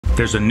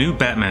There's a new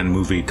Batman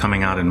movie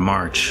coming out in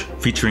March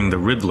featuring the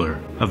Riddler,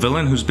 a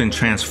villain who's been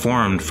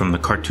transformed from the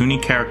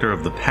cartoony character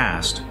of the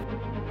past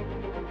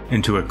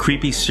into a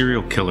creepy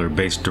serial killer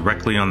based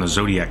directly on the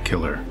Zodiac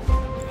Killer.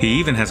 He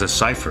even has a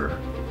cipher.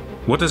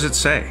 What does it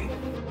say?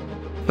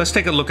 Let's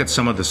take a look at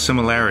some of the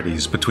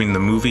similarities between the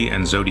movie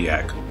and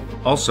Zodiac.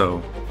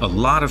 Also, a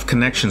lot of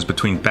connections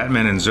between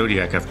Batman and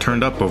Zodiac have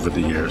turned up over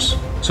the years.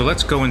 So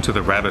let's go into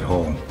the rabbit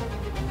hole.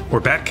 Or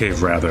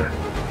Batcave, rather.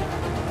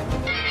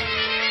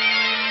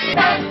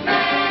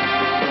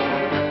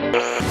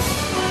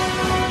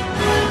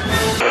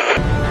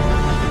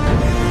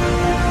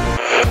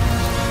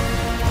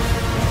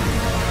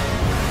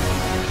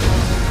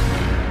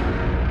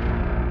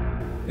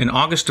 In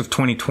August of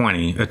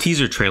 2020, a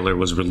teaser trailer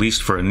was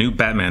released for a new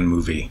Batman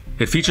movie.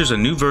 It features a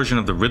new version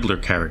of the Riddler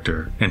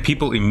character, and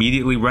people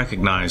immediately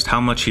recognized how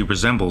much he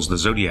resembles the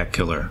Zodiac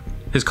Killer.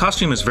 His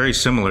costume is very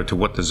similar to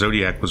what the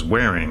Zodiac was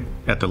wearing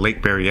at the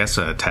Lake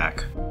Berryessa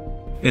attack.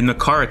 In the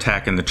car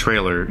attack in the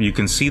trailer, you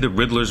can see the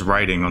Riddler's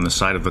writing on the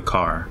side of the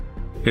car.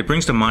 It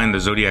brings to mind the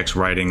Zodiac's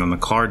writing on the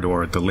car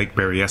door at the Lake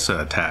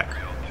Berryessa attack.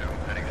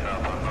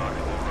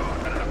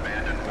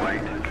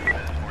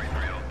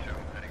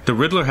 The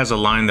Riddler has a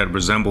line that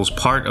resembles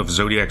part of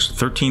Zodiac's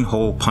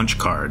 13-hole punch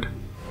card.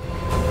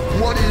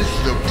 What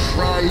is the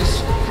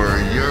price for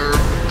your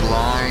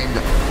blind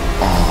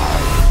eye?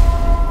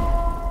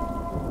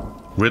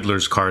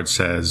 Riddler's card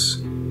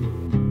says,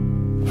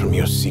 "From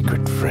your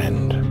secret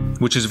friend,"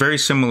 which is very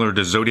similar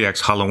to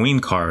Zodiac's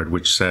Halloween card,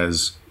 which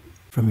says,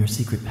 "From your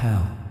secret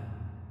pal."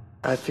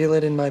 I feel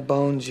it in my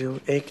bones,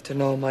 you ache to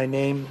know my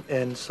name,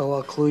 and so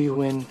I'll clue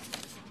you in.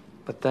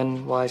 But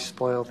then why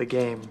spoil the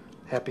game?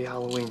 Happy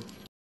Halloween.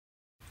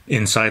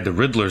 Inside the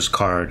Riddler's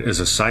card is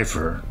a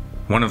cipher,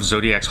 one of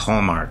Zodiac's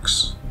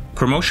hallmarks.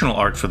 Promotional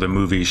art for the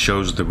movie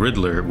shows the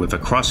Riddler with a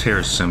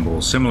crosshairs symbol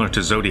similar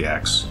to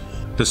Zodiac's.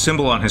 The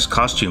symbol on his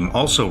costume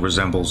also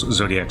resembles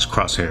Zodiac's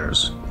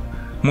crosshairs.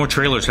 More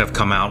trailers have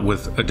come out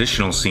with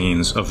additional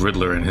scenes of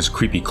Riddler and his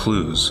creepy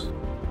clues.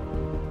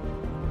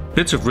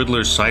 Bits of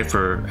Riddler's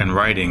cipher and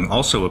writing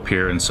also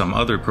appear in some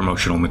other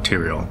promotional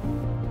material.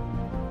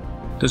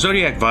 The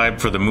Zodiac vibe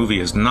for the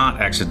movie is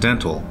not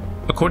accidental,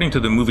 according to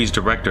the movie's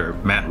director,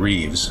 Matt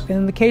Reeves.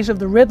 In the case of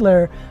the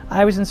Riddler,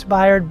 I was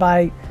inspired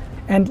by,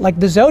 and like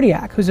the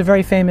Zodiac, who's a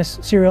very famous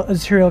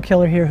serial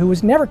killer here, who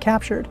was never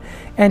captured.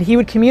 And he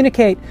would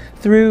communicate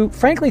through,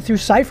 frankly, through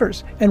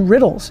ciphers and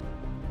riddles.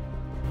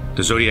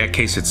 The Zodiac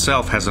case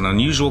itself has an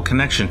unusual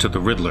connection to the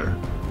Riddler.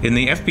 In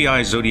the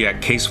FBI Zodiac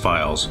case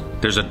files,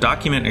 there's a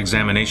document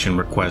examination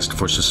request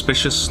for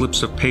suspicious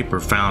slips of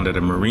paper found at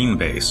a Marine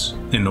base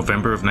in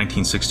November of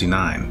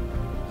 1969.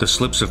 The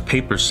slips of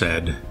paper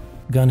said,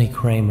 "Gunny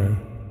Kramer,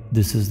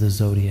 this is the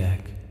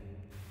Zodiac."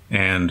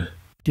 And,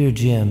 "Dear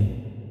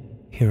Jim,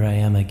 here I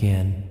am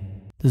again,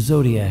 the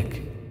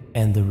Zodiac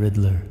and the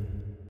Riddler."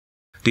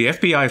 the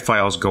FBI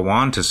files go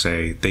on to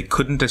say they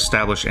couldn't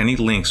establish any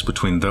links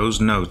between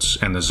those notes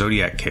and the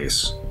Zodiac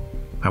case.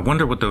 I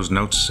wonder what those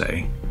notes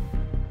say.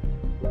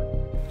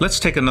 Let's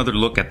take another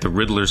look at the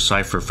Riddler's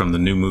cipher from the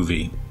new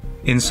movie.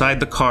 Inside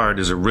the card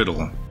is a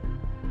riddle.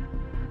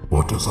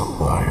 "What does a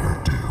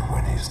liar do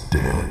when he's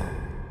dead?"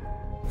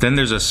 Then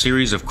there's a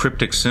series of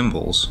cryptic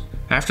symbols.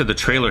 After the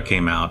trailer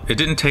came out, it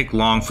didn't take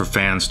long for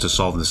fans to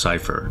solve the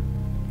cipher.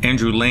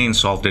 Andrew Lane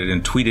solved it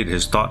and tweeted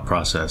his thought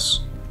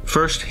process.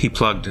 First, he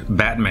plugged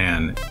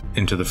Batman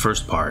into the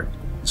first part,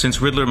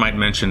 since Riddler might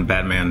mention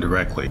Batman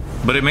directly.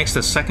 But it makes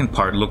the second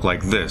part look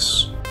like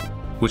this,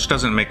 which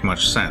doesn't make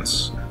much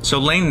sense. So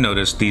Lane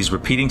noticed these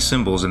repeating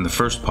symbols in the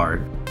first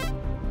part,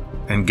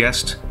 and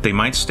guessed they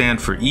might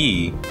stand for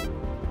E,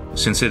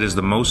 since it is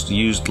the most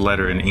used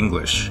letter in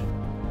English.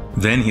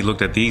 Then he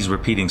looked at these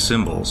repeating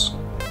symbols.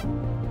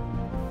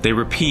 They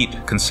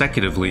repeat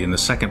consecutively in the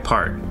second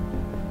part,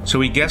 so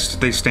he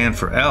guessed they stand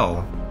for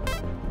L,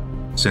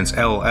 since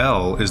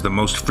LL is the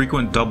most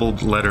frequent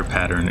doubled letter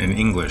pattern in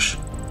English,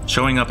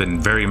 showing up in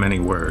very many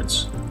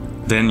words.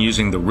 Then,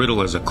 using the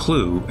riddle as a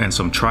clue and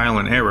some trial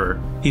and error,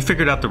 he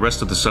figured out the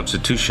rest of the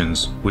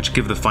substitutions, which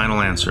give the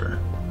final answer.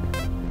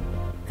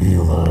 "He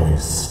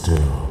lies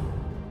still."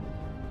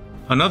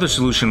 Another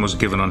solution was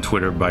given on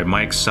Twitter by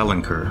Mike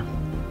Selinker.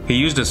 He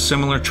used a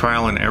similar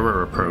trial and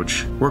error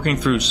approach, working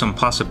through some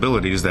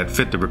possibilities that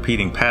fit the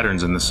repeating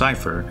patterns in the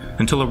cipher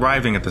until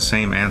arriving at the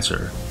same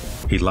answer.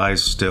 He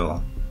lies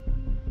still.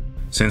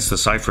 Since the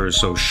cipher is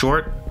so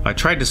short, I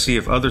tried to see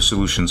if other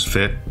solutions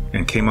fit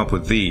and came up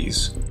with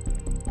these.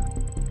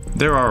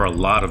 There are a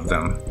lot of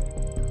them.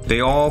 They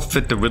all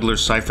fit the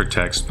Riddler's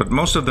ciphertext, but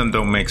most of them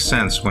don't make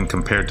sense when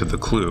compared to the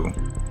clue.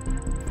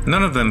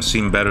 None of them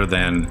seem better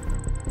than,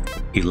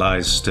 "He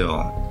lies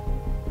still."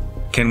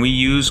 Can we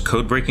use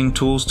codebreaking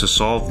tools to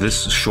solve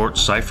this short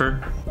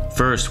cipher?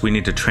 First, we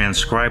need to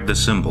transcribe the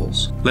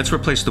symbols. Let's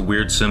replace the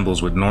weird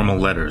symbols with normal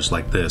letters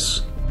like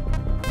this.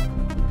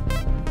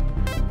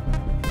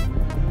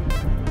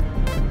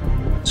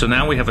 So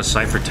now we have a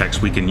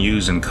ciphertext we can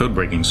use in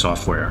codebreaking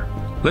software.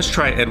 Let's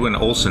try Edwin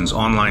Olson's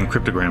online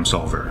cryptogram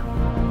solver.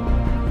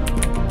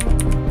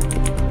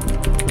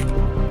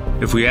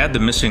 If we add the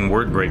missing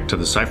word break to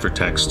the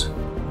ciphertext,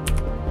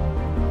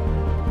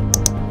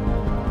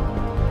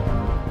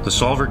 the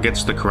solver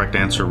gets the correct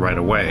answer right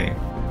away.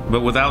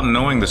 But without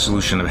knowing the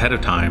solution ahead of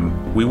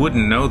time, we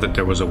wouldn't know that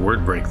there was a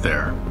word break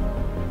there.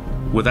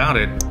 Without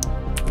it,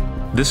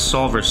 this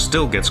solver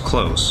still gets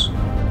close.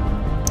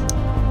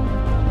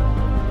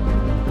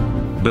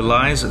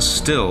 Belies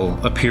still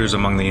appears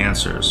among the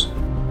answers.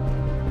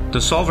 The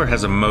solver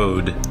has a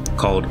mode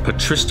called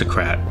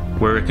Patristocrat,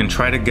 where it can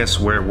try to guess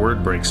where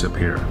word breaks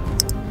appear.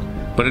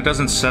 But it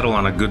doesn't settle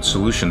on a good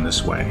solution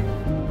this way.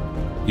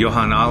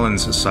 Johan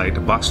Allen's site,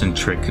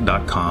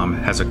 boxandtrick.com,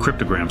 has a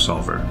cryptogram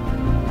solver.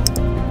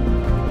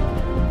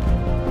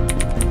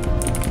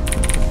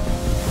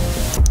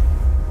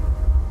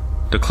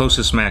 The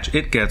closest match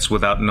it gets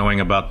without knowing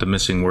about the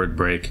missing word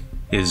break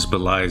is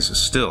Belies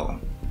still.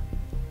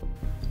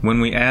 When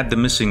we add the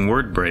missing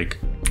word break,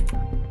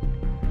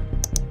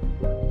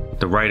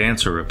 the right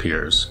answer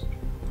appears.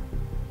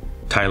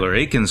 Tyler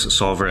Aiken's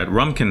solver at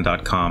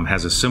rumkin.com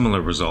has a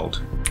similar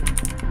result.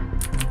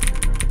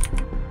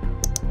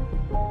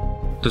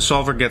 The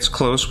solver gets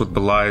close with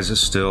Belies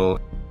still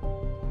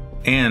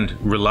and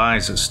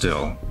Relies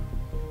still.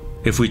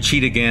 If we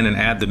cheat again and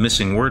add the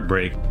missing word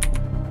break,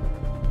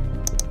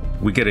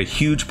 we get a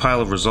huge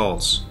pile of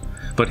results,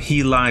 but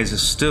He Lies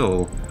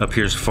Still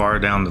appears far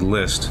down the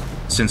list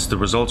since the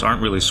results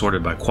aren't really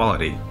sorted by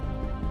quality.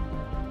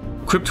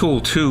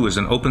 Cryptool 2 is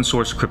an open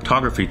source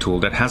cryptography tool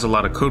that has a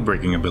lot of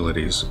code-breaking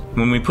abilities.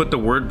 When we put the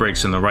word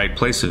breaks in the right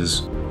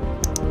places,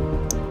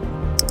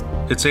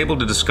 it's able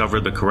to discover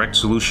the correct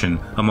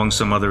solution among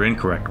some other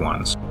incorrect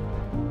ones.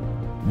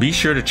 Be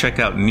sure to check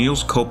out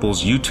Niels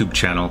Kopel's YouTube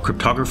channel,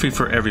 Cryptography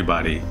for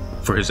Everybody,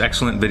 for his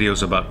excellent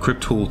videos about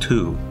Cryptool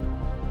 2.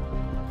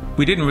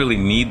 We didn't really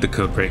need the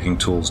code-breaking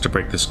tools to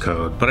break this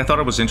code, but I thought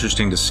it was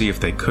interesting to see if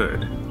they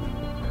could.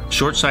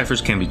 Short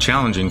ciphers can be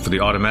challenging for the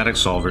automatic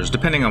solvers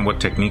depending on what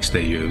techniques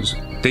they use.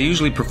 They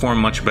usually perform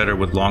much better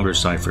with longer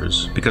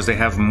ciphers, because they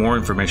have more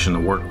information to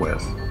work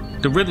with.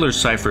 The Riddler's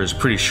cipher is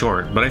pretty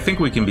short, but I think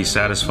we can be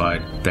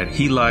satisfied that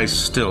He Lies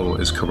Still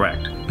is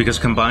correct, because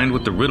combined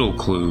with the riddle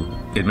clue,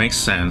 it makes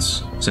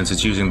sense, since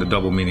it's using the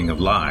double meaning of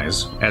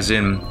lies, as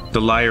in,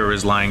 the liar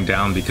is lying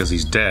down because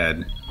he's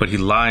dead, but he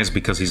lies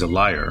because he's a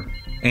liar.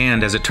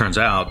 And as it turns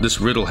out, this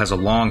riddle has a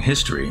long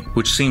history,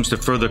 which seems to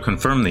further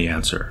confirm the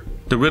answer.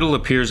 The riddle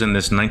appears in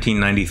this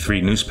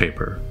 1993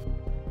 newspaper.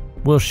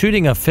 Will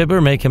shooting a fibber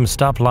make him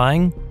stop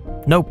lying?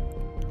 Nope.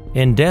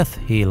 In death,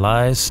 he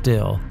lies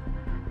still.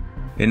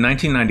 In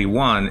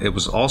 1991, it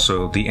was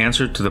also the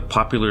answer to the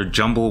popular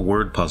jumble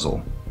word puzzle.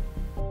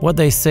 What'd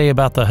they say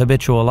about the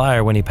habitual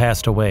liar when he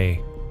passed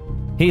away?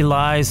 He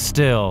lies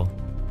still.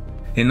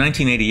 In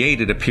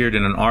 1988, it appeared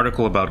in an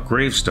article about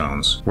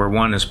gravestones, where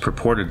one is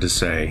purported to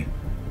say,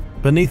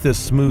 "Beneath this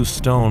smooth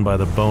stone by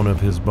the bone of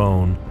his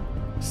bone,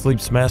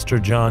 sleeps Master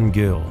John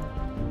Gill.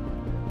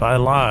 By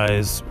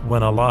lies,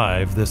 when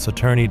alive, this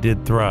attorney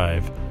did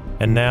thrive,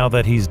 and now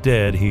that he's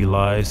dead, he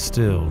lies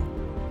still."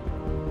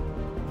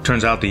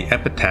 Turns out the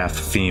epitaph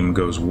theme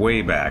goes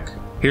way back.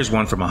 Here's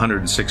one from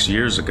 106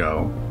 years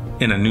ago,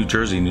 in a New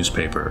Jersey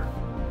newspaper.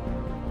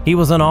 He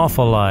was an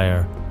awful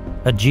liar.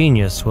 A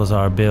genius was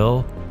our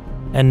Bill.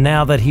 And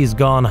now that he's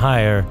gone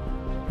higher,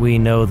 we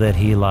know that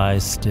he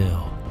lies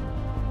still.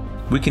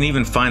 We can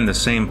even find the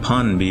same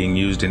pun being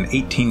used in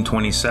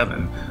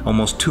 1827,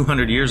 almost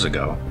 200 years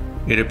ago.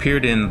 It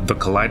appeared in The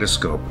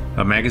Kaleidoscope,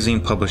 a magazine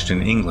published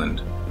in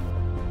England.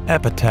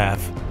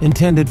 Epitaph,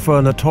 intended for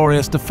a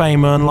notorious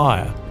defamer and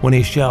liar when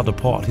he shall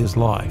depart his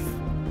life.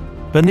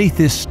 Beneath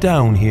this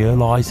stone here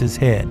lies his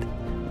head,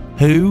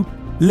 who,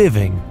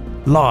 living,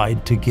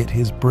 lied to get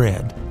his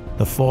bread.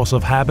 The force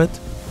of habit,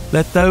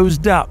 let those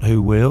doubt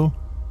who will.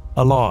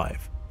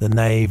 Alive, the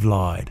knave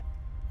lied,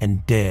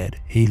 and dead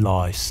he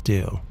lies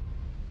still.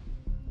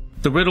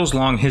 The riddle's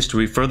long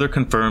history further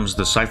confirms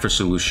the cipher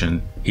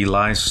solution, He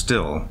Lies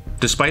Still,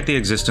 despite the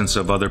existence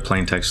of other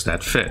plaintexts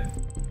that fit.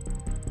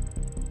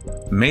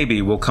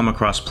 Maybe we'll come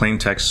across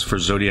plaintexts for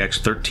Zodiac's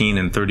 13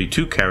 and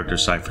 32 character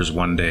ciphers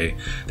one day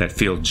that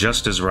feel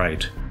just as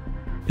right.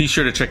 Be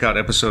sure to check out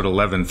episode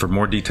 11 for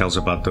more details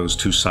about those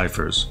two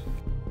ciphers.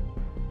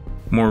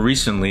 More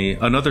recently,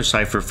 another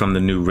cipher from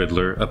the new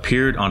Riddler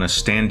appeared on a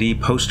standee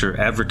poster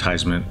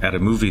advertisement at a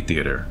movie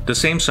theater. The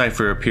same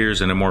cipher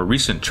appears in a more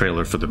recent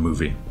trailer for the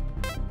movie.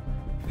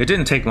 It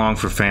didn't take long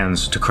for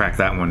fans to crack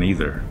that one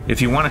either.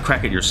 If you want to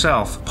crack it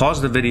yourself,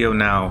 pause the video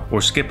now or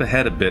skip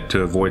ahead a bit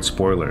to avoid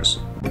spoilers.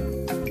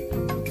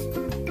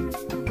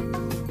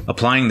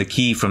 Applying the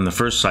key from the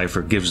first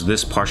cipher gives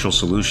this partial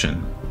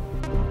solution.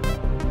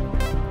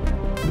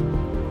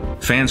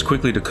 Fans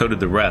quickly decoded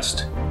the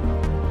rest,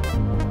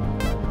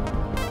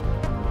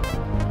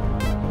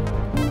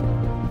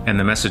 and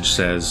the message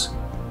says,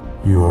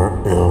 You are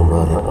El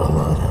Rada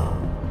Alada.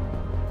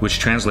 which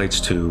translates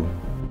to,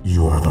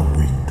 You are the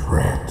winged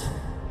rat.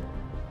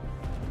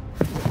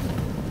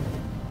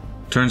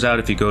 turns out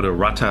if you go to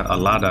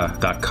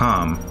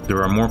rataalada.com,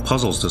 there are more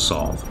puzzles to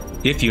solve.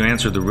 If you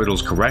answer the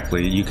riddles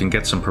correctly, you can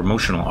get some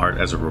promotional art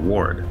as a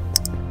reward.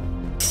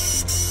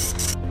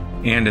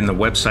 And in the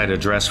website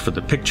address for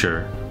the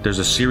picture, there's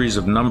a series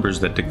of numbers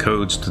that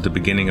decodes to the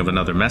beginning of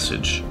another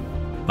message.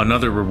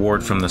 Another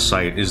reward from the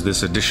site is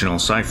this additional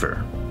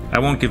cipher. I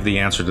won't give the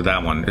answer to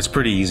that one, it's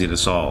pretty easy to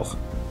solve.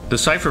 The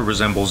cipher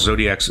resembles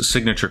Zodiac's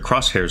signature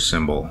crosshairs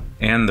symbol,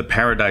 and the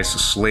Paradise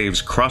Slaves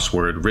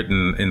crossword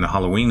written in the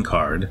Halloween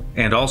card,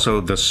 and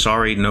also the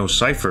 "Sorry, no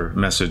cipher"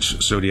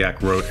 message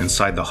Zodiac wrote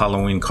inside the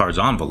Halloween card's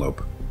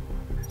envelope.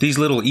 These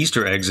little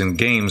Easter eggs and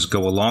games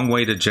go a long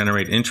way to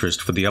generate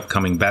interest for the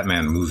upcoming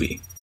Batman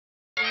movie.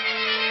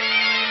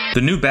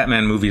 The new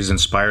Batman movie is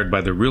inspired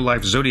by the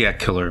real-life Zodiac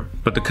Killer,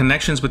 but the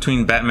connections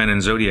between Batman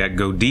and Zodiac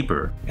go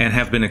deeper and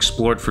have been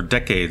explored for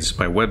decades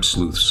by web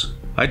sleuths.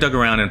 I dug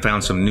around and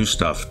found some new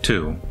stuff,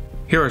 too.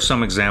 Here are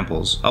some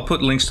examples. I'll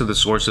put links to the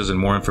sources and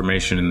more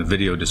information in the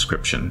video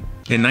description.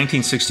 In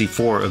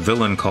 1964, a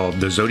villain called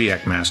the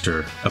Zodiac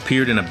Master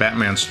appeared in a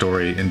Batman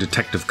story in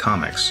Detective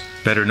Comics,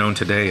 better known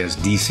today as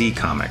DC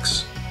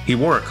Comics. He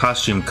wore a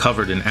costume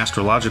covered in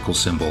astrological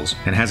symbols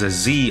and has a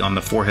Z on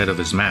the forehead of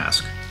his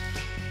mask.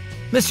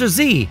 Mr.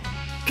 Z!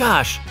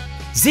 Gosh,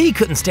 Z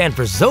couldn't stand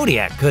for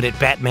Zodiac, could it,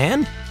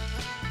 Batman?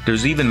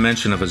 There's even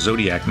mention of a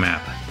Zodiac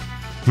map.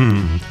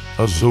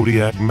 A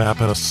Zodiac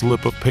map and a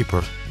slip of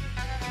paper.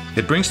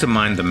 It brings to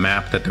mind the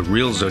map that the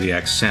real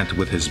Zodiac sent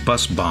with his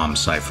bus bomb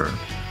cipher.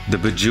 The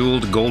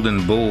bejeweled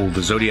golden bull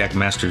the Zodiac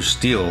Master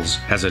steals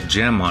has a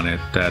gem on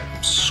it that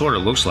sorta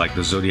looks like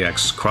the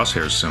Zodiac's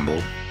crosshairs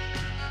symbol.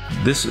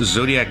 This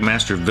Zodiac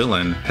Master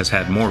villain has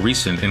had more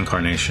recent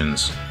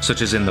incarnations,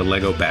 such as in the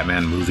Lego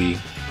Batman movie,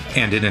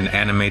 and in an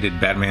animated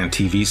Batman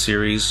TV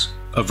series.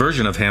 A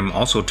version of him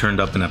also turned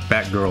up in a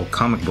Batgirl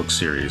comic book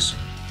series.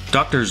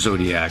 Dr.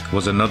 Zodiac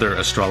was another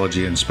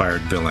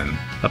astrology-inspired villain,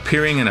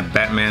 appearing in a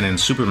Batman and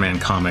Superman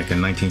comic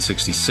in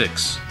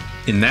 1966.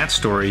 In that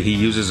story, he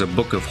uses a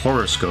book of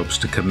horoscopes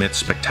to commit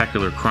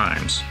spectacular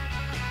crimes.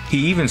 He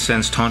even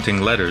sends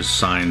taunting letters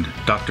signed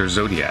Dr.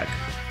 Zodiac.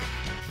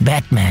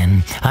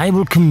 Batman, I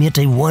will commit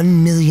a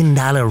 $1 million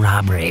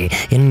robbery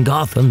in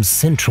Gotham's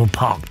Central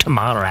Park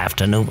tomorrow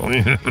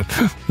afternoon.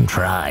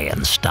 Try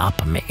and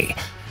stop me,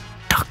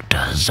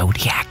 Dr.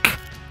 Zodiac.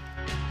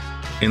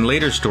 In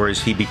later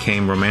stories, he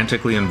became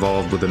romantically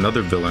involved with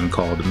another villain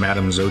called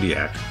Madame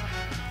Zodiac.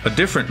 A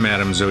different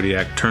Madame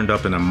Zodiac turned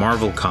up in a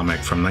Marvel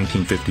comic from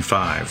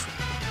 1955.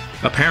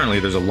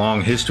 Apparently, there's a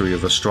long history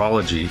of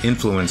astrology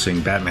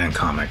influencing Batman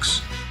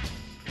comics.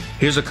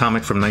 Here's a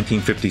comic from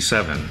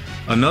 1957.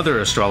 Another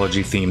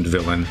astrology-themed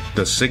villain,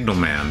 the Signal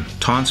Man,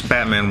 taunts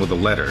Batman with a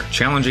letter,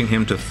 challenging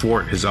him to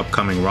thwart his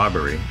upcoming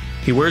robbery.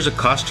 He wears a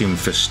costume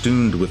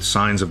festooned with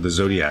signs of the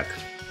Zodiac.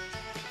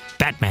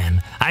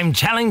 Batman, I'm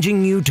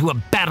challenging you to a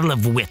battle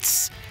of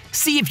wits.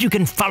 See if you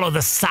can follow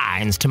the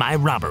signs to my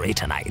robbery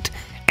tonight.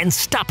 And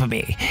stop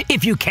me,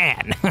 if you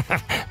can.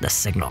 The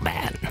Signal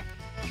Man.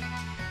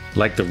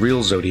 Like the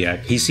real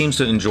Zodiac, he seems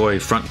to enjoy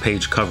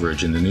front-page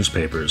coverage in the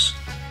newspapers.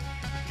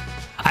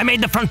 I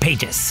made the front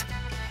pages.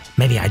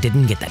 Maybe I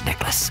didn't get that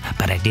necklace,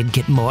 but I did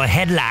get more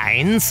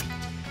headlines.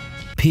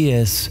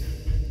 P.S.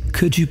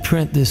 Could you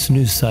print this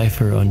new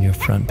cipher on your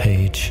front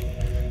page?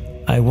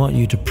 I want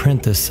you to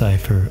print this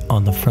cipher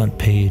on the front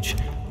page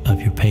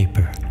of your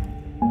paper.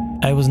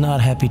 I was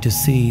not happy to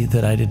see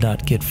that I did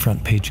not get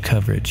front page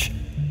coverage.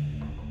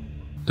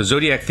 The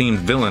Zodiac-themed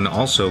villain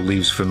also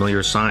leaves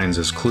familiar signs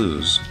as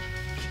clues.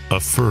 A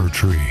fir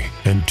tree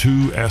and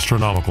 2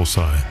 astronomical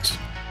signs.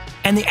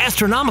 And the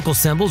astronomical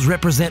symbols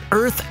represent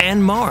Earth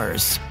and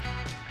Mars.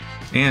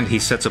 And he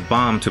sets a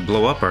bomb to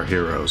blow up our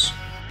heroes.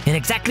 In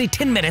exactly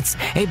 10 minutes,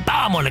 a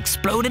bomb will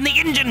explode in the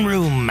engine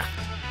room.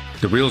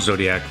 The real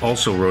Zodiac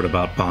also wrote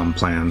about bomb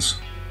plans.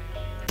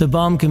 The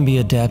bomb can be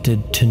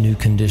adapted to new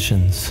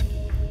conditions.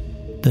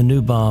 The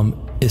new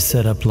bomb is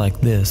set up like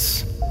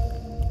this.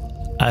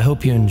 I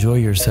hope you enjoy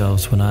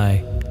yourselves when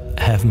I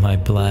have my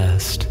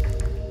blast.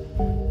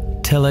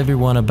 Tell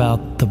everyone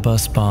about the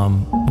bus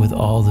bomb with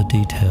all the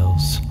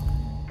details.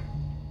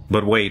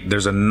 But wait,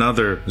 there's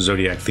another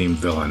Zodiac-themed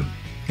villain.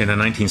 In a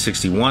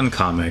 1961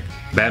 comic,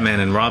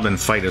 Batman and Robin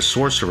fight a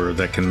sorcerer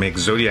that can make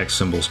Zodiac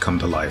symbols come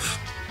to life.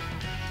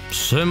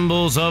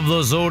 Symbols of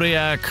the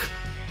Zodiac,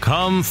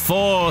 come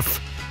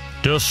forth,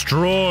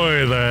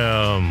 destroy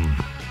them.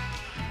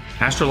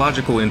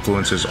 Astrological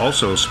influences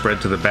also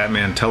spread to the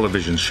Batman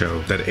television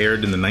show that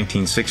aired in the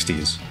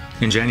 1960s.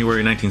 In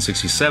January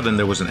 1967,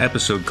 there was an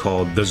episode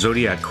called The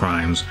Zodiac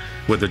Crimes,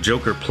 where the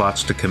Joker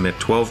plots to commit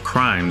 12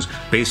 crimes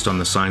based on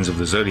the signs of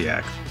the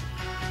Zodiac.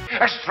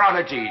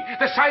 Astrology,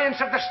 the science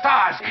of the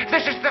stars.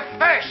 This is the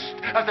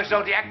first of the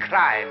Zodiac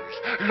crimes.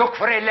 Look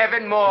for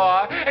 11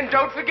 more, and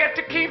don't forget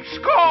to keep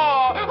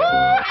score.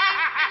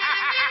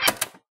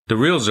 The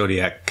real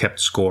Zodiac kept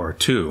score,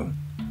 too.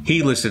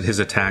 He listed his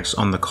attacks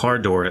on the car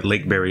door at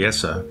Lake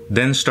Berryessa,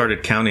 then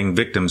started counting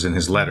victims in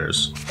his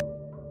letters.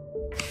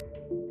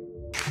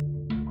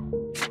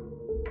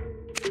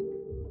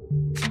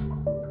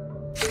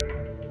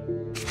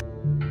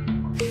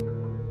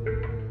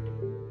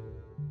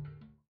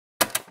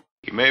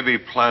 You may be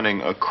planning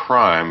a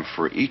crime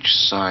for each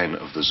sign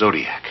of the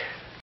Zodiac.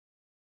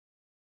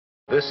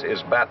 This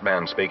is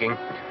Batman speaking.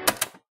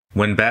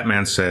 When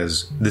Batman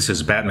says, "This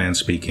is Batman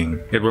speaking,"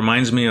 it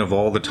reminds me of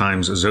all the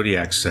times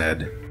Zodiac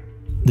said,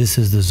 "This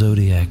is the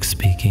Zodiac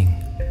speaking."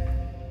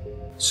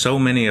 So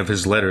many of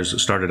his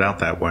letters started out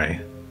that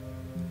way.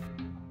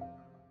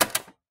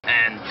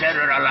 And dead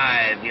or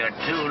alive, you're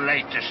too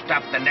late to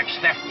stop the next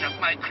theft of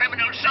my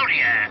criminal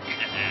Zodiac.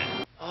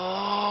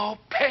 Oh,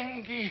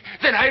 Pengy,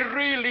 then I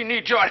really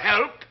need your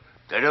help.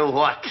 To do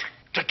what?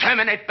 To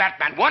terminate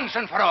Batman once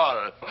and for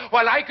all,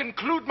 while I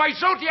conclude my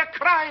Zodiac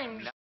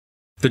crimes.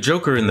 The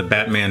Joker in the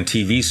Batman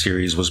TV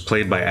series was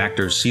played by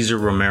actor Cesar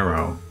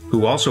Romero,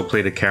 who also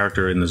played a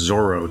character in the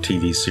Zorro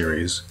TV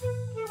series.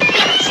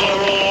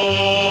 Zorro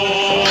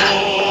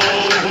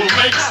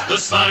makes the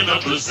sign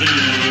of the Z.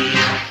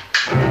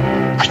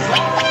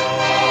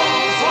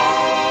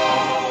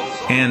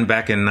 And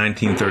back in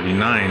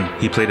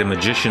 1939, he played a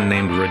magician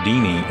named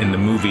Radini in the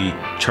movie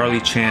Charlie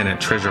Chan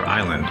at Treasure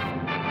Island.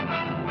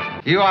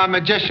 You are a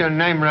magician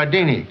named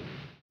Radini.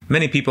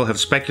 Many people have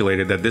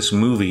speculated that this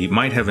movie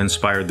might have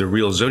inspired the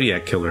real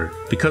Zodiac Killer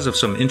because of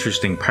some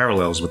interesting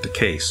parallels with the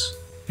case.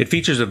 It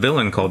features a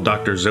villain called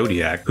Dr.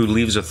 Zodiac who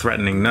leaves a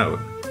threatening note.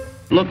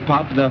 Look,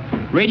 Pop, the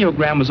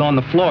radiogram was on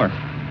the floor.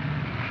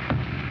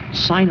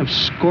 Sign of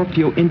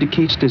Scorpio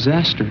indicates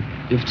disaster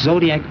if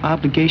Zodiac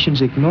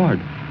obligations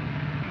ignored.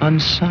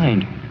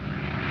 Unsigned.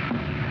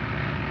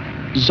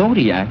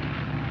 Zodiac?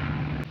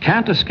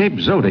 Can't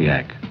escape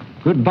Zodiac.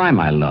 Goodbye,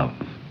 my love.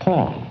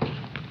 Paul.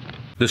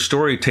 The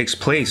story takes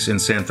place in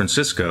San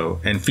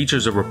Francisco and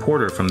features a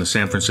reporter from the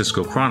San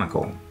Francisco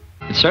Chronicle.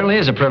 It certainly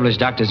is a privilege,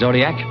 Dr.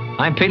 Zodiac.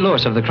 I'm Pete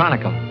Lewis of the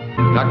Chronicle.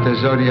 Dr.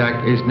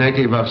 Zodiac is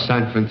native of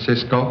San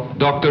Francisco.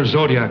 Dr.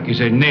 Zodiac is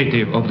a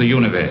native of the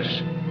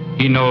universe.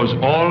 He knows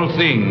all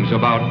things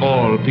about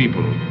all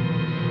people.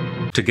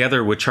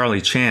 Together with Charlie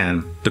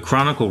Chan, the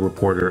Chronicle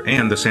reporter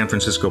and the San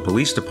Francisco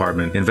Police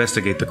Department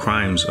investigate the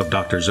crimes of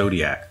Dr.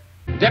 Zodiac.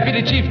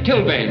 Deputy Chief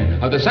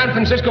Kilbane of the San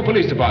Francisco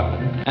Police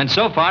Department. And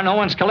so far, no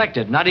one's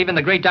collected, not even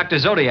the great Dr.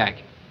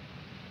 Zodiac.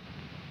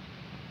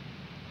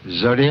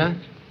 Zodiac?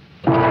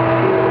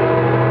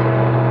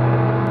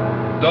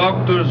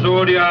 Dr.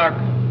 Zodiac,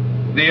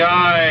 the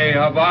eye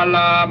of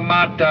Allah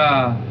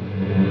Mata.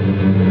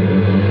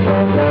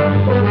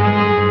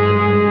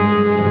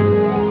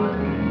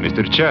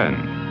 Mr. Chan,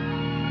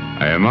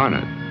 I am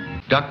honored.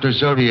 Dr.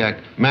 Zodiac,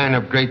 man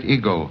of great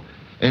ego,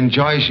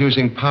 enjoys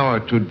using power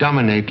to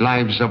dominate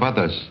lives of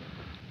others.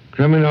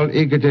 Criminal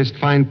egotists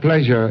find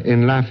pleasure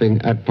in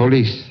laughing at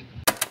police.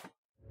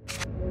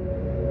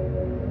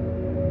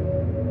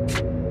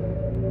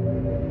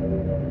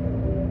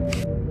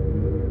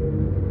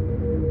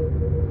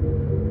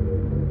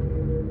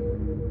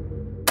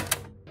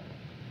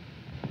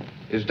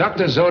 Is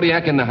Dr.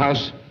 Zodiac in the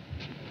house?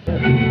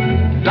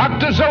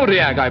 Dr.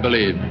 Zodiac, I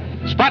believe.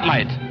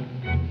 Spotlight.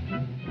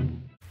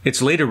 It's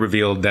later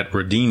revealed that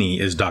Radini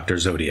is Dr.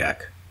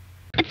 Zodiac.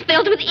 It's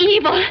filled with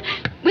evil,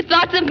 with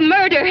thoughts of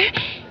murder.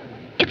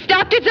 It's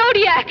Dr.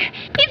 Zodiac.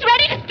 He's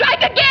ready to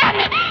strike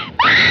again.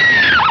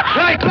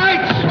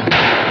 Lights!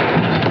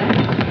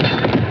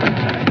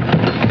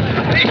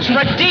 It's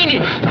Radini!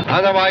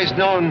 Otherwise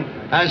known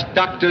as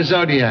Dr.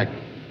 Zodiac.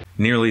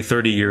 Nearly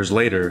 30 years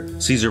later,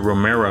 Cesar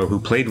Romero, who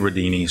played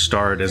Radini,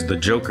 starred as the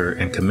Joker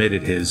and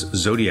committed his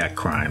Zodiac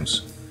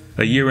crimes.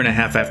 A year and a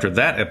half after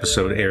that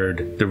episode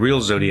aired, the real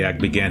Zodiac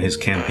began his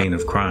campaign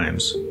of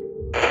crimes.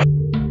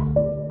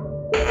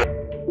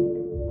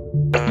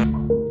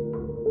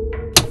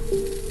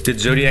 Did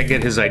Zodiac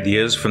get his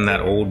ideas from that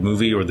old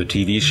movie or the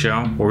TV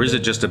show, or is it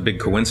just a big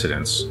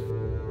coincidence?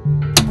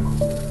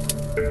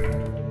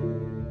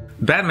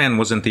 Batman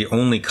wasn't the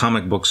only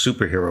comic book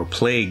superhero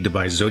plagued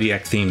by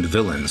Zodiac-themed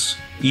villains.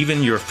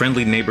 Even your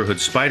friendly neighborhood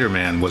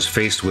Spider-Man was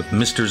faced with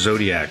Mr.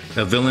 Zodiac,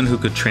 a villain who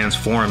could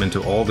transform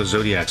into all the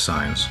Zodiac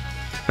signs.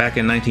 Back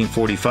in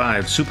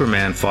 1945,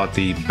 Superman fought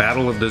the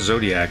Battle of the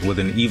Zodiac with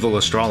an evil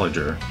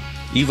astrologer.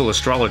 Evil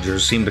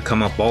astrologers seemed to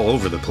come up all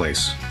over the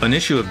place. An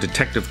issue of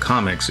Detective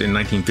Comics in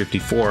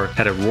 1954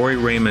 had a Roy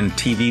Raymond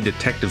TV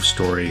detective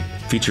story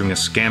featuring a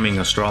scamming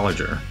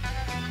astrologer.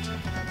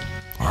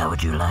 How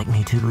would you like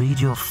me to read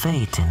your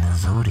fate in the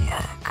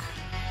Zodiac?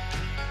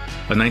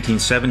 A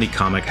 1970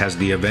 comic has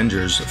the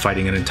Avengers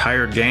fighting an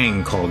entire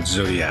gang called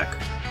Zodiac.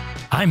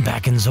 I'm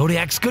back in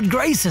Zodiac's good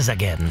graces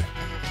again.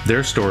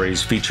 Their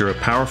stories feature a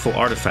powerful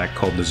artifact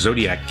called the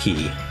Zodiac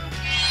Key.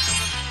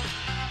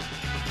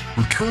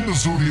 Return the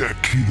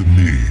Zodiac Key to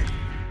me.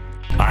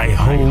 I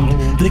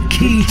hold the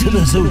key to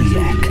the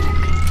Zodiac.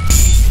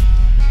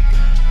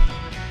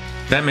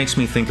 That makes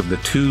me think of the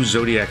 2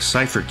 Zodiac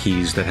cipher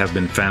keys that have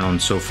been found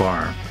so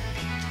far.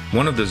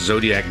 One of the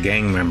Zodiac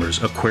gang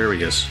members,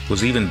 Aquarius,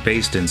 was even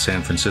based in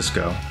San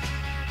Francisco.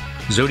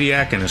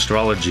 Zodiac and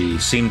astrology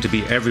seemed to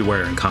be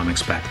everywhere in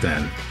comics back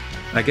then.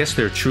 I guess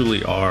there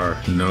truly are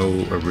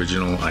no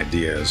original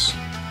ideas.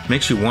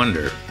 Makes you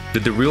wonder,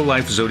 did the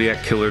real-life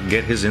Zodiac Killer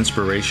get his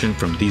inspiration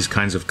from these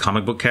kinds of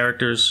comic book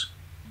characters?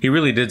 He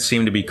really did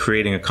seem to be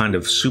creating a kind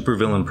of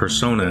supervillain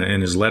persona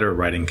in his letter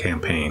writing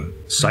campaign.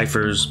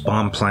 Ciphers,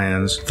 bomb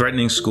plans,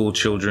 threatening school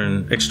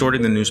children,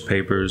 extorting the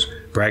newspapers,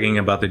 bragging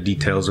about the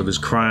details of his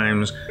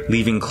crimes,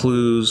 leaving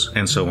clues,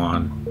 and so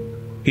on.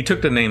 He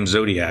took the name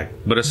Zodiac,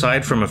 but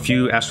aside from a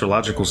few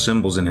astrological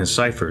symbols in his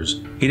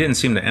ciphers, he didn't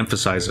seem to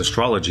emphasize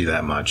astrology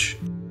that much.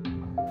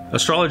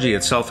 Astrology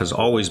itself has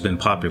always been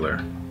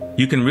popular.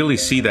 You can really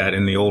see that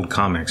in the old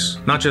comics,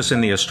 not just in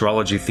the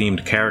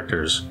astrology-themed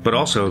characters, but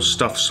also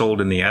stuff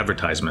sold in the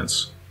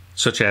advertisements,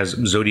 such as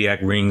Zodiac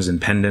rings and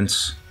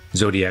pendants,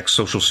 Zodiac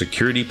social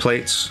security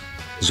plates,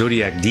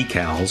 Zodiac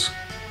decals,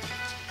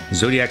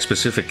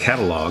 Zodiac-specific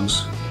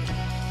catalogs,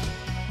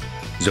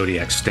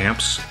 Zodiac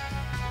stamps,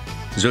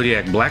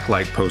 Zodiac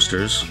blacklight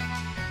posters,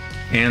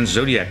 and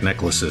Zodiac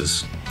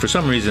necklaces. For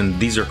some reason,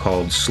 these are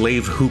called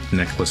slave hoop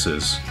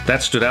necklaces.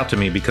 That stood out to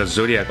me because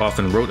Zodiac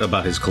often wrote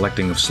about his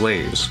collecting of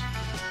slaves.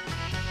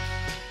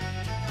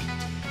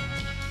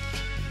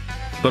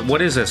 But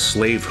what is a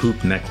slave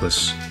hoop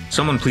necklace?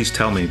 Someone please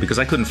tell me, because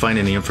I couldn't find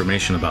any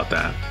information about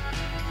that.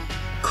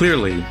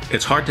 Clearly,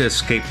 it's hard to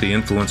escape the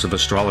influence of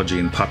astrology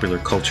in popular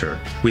culture.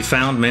 We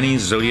found many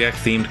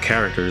Zodiac-themed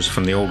characters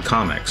from the old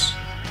comics,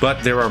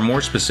 but there are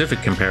more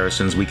specific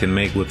comparisons we can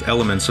make with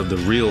elements of the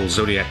real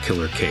Zodiac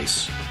Killer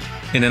case.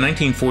 In a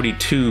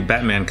 1942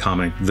 Batman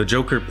comic, the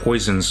Joker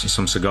poisons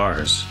some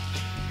cigars.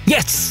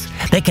 Yes!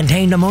 They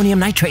contain ammonium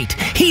nitrate.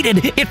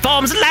 Heated, it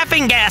forms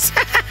laughing gas!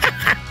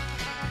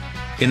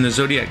 In the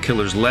Zodiac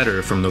Killer's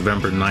letter from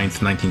November 9,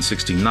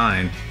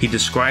 1969, he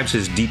describes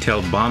his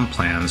detailed bomb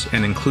plans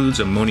and includes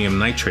ammonium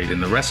nitrate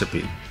in the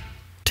recipe.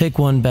 Take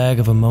 1 bag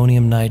of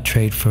ammonium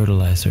nitrate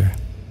fertilizer.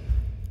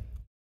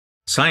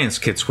 Science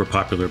kits were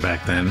popular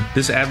back then.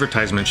 This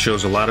advertisement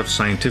shows a lot of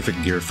scientific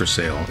gear for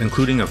sale,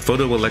 including a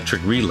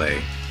photoelectric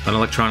relay, an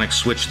electronic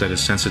switch that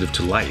is sensitive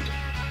to light.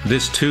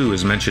 This too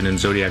is mentioned in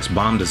Zodiac's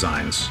bomb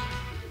designs.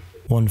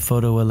 1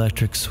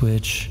 photoelectric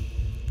switch.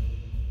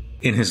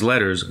 In his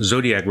letters,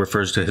 Zodiac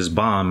refers to his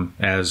bomb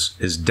as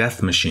his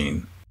death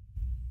machine.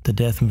 The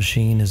death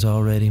machine is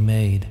already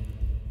made.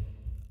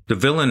 The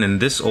villain in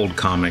this old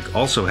comic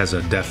also has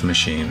a death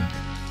machine.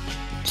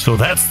 So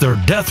that's their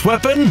death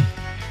weapon?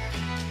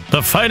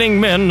 The fighting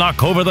men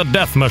knock over the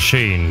death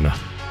machine.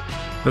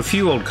 A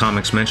few old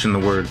comics mention the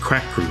word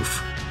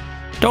crack-proof.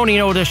 Don't you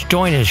know this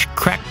joint is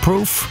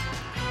crack-proof?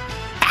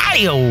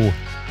 Ayo!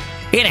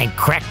 It ain't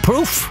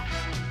crack-proof.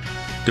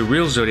 The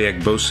real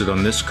Zodiac boasted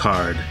on this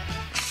card,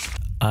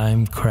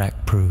 I'm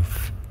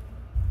crack-proof.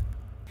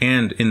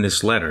 And in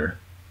this letter,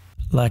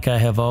 like I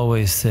have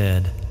always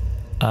said,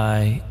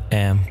 I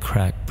am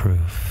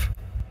crack-proof.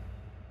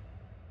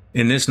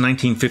 In this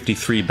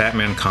 1953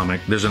 Batman comic,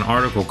 there's an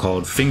article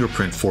called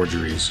Fingerprint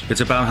Forgeries.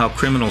 It's about how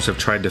criminals have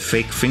tried to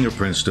fake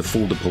fingerprints to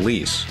fool the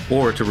police,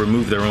 or to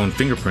remove their own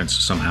fingerprints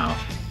somehow.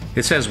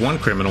 It says one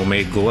criminal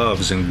made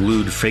gloves and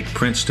glued fake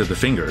prints to the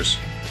fingers.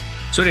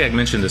 Zodiac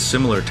mentioned a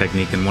similar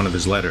technique in one of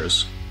his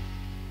letters.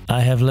 I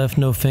have left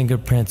no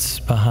fingerprints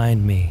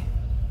behind me.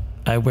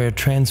 I wear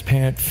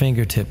transparent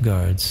fingertip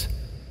guards.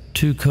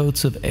 2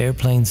 coats of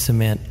airplane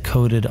cement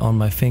coated on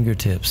my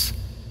fingertips.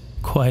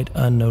 Quite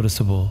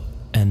unnoticeable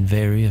and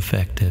very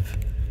effective.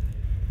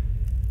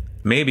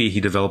 Maybe he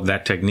developed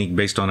that technique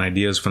based on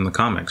ideas from the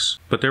comics,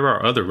 but there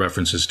are other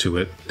references to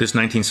it. This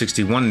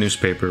 1961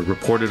 newspaper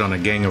reported on a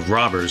gang of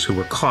robbers who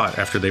were caught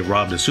after they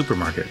robbed a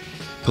supermarket.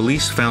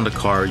 Police found a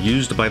car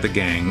used by the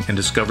gang and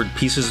discovered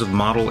pieces of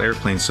model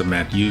airplane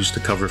cement used to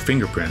cover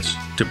fingerprints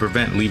to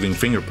prevent leaving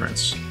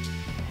fingerprints.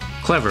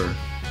 Clever,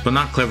 but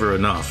not clever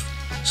enough,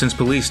 since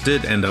police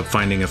did end up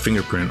finding a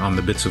fingerprint on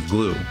the bits of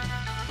glue.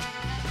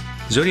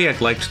 Zodiac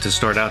liked to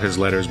start out his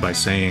letters by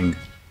saying,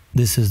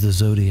 "This is the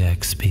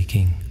Zodiac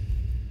speaking."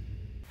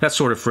 That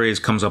sort of phrase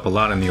comes up a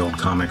lot in the old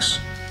comics.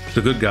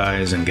 The good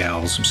guys and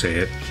gals say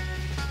it.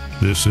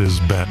 This is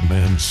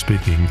Batman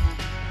speaking.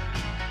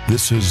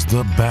 This is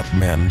the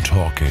Batman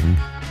talking.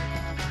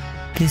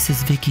 This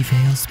is Vicky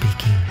Vale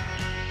speaking.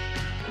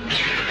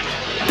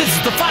 This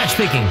is the Flash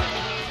speaking.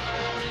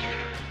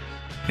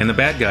 And the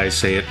bad guys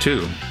say it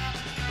too.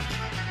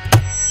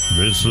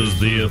 This is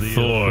the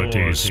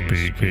Authority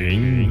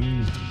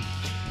speaking.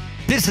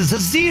 This is a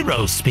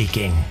Zero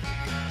speaking.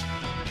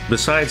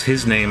 Besides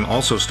his name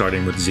also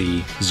starting with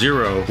Z,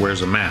 Zero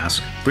wears a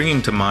mask,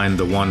 bringing to mind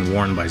the one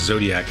worn by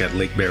Zodiac at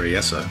Lake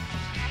Berryessa.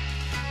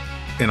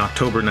 In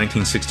October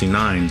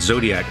 1969,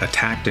 Zodiac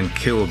attacked and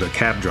killed a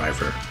cab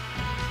driver.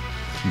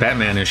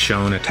 Batman is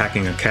shown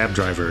attacking a cab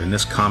driver in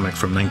this comic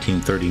from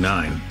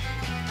 1939.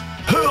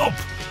 Help!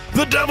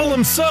 The devil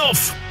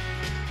himself!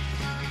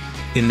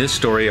 In this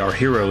story, our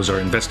heroes are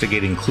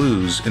investigating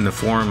clues in the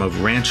form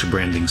of ranch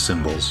branding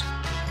symbols.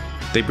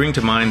 They bring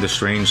to mind the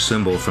strange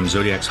symbol from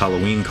Zodiac's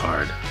Halloween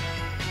card,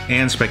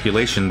 and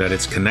speculation that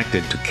it's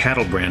connected to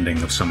cattle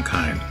branding of some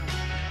kind.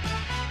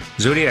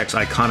 Zodiac's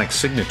iconic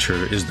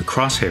signature is the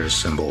crosshairs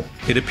symbol.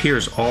 It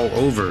appears all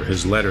over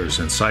his letters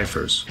and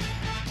ciphers.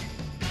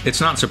 It's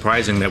not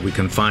surprising that we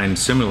can find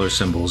similar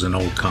symbols in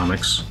old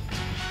comics,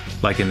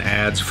 like in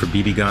ads for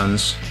BB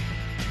guns,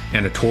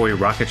 and a toy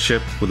rocket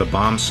ship with a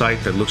bomb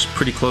sight that looks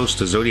pretty close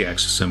to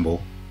Zodiac's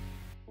symbol.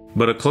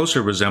 But a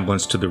closer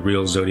resemblance to the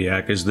real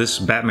Zodiac is this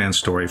Batman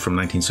story from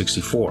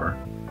 1964.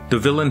 The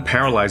villain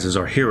paralyzes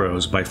our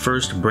heroes by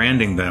first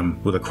branding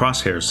them with a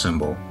crosshairs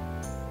symbol.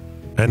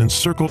 And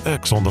encircle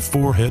X on the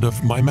forehead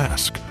of my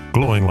mask,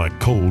 glowing like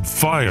cold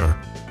fire.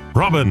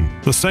 Robin,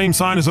 the same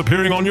sign is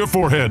appearing on your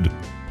forehead.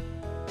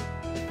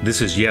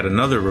 This is yet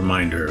another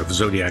reminder of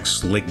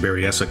Zodiac's Lake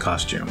Berryessa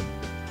costume.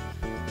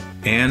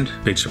 And,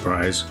 big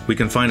surprise, we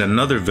can find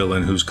another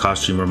villain whose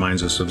costume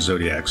reminds us of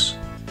Zodiac's.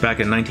 Back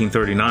in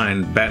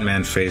 1939,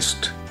 Batman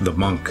faced the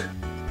Monk.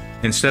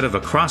 Instead of a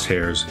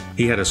crosshairs,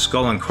 he had a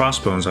skull and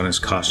crossbones on his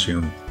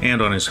costume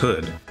and on his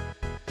hood.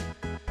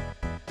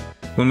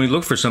 When we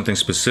look for something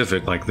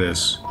specific like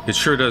this, it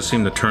sure does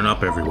seem to turn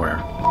up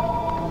everywhere.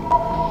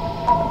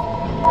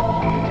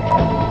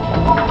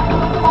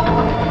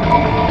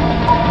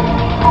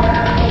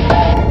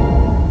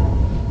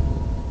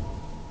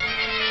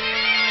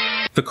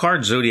 The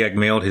card Zodiac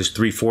mailed his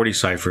 340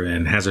 cipher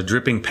in has a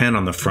dripping pen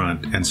on the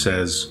front and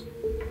says,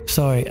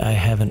 "Sorry I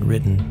haven't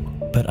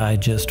written, but I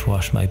just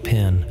washed my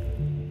pen,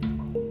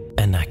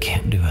 and I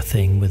can't do a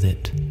thing with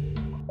it."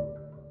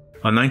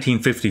 A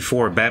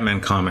 1954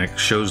 Batman comic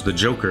shows the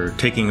Joker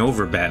taking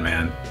over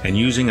Batman and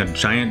using a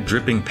giant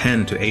dripping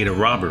pen to aid a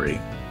robbery.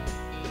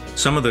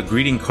 Some of the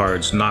greeting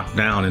cards knocked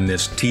down in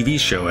this TV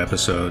show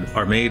episode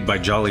are made by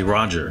Jolly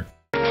Roger,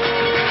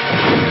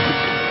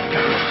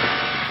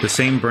 the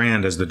same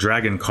brand as the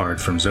dragon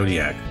card from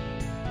Zodiac.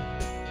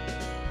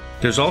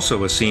 There's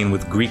also a scene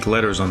with Greek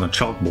letters on the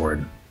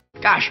chalkboard.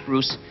 Gosh,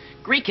 Bruce,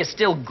 Greek is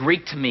still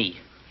Greek to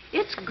me.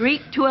 It's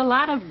Greek to a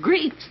lot of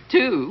Greeks,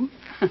 too.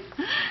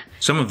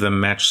 Some of them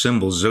match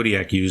symbols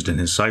Zodiac used in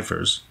his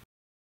ciphers.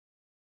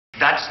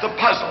 That's the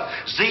puzzle.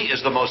 Z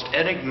is the most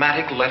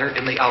enigmatic letter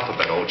in the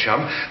alphabet, old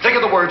chum. Think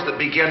of the words that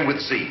begin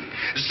with Z.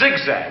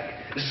 Zigzag,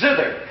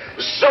 zither,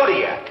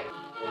 Zodiac.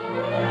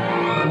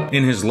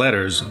 In his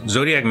letters,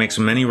 Zodiac makes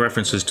many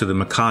references to the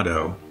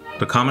Mikado,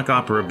 the comic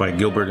opera by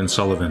Gilbert and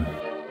Sullivan.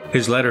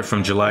 His letter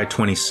from July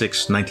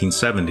 26,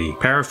 1970,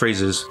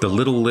 paraphrases the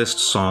Little List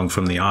song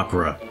from the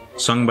opera,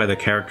 sung by the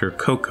character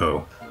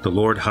Coco, the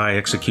Lord High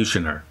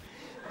Executioner.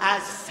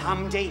 As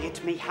someday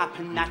it may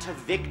happen that a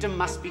victim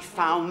must be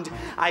found,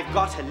 I've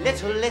got a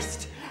little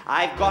list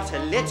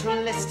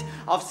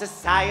of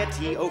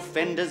society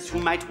offenders who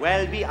might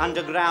well be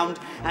underground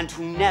and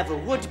who never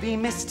would be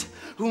missed,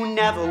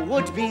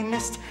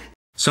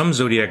 Some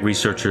Zodiac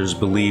researchers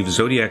believe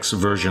Zodiac's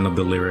version of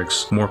the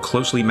lyrics more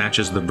closely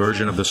matches the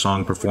version of the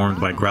song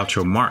performed by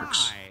Groucho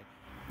Marx.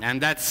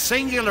 And that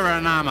singular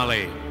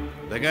anomaly,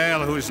 the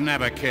girl who's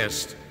never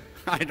kissed,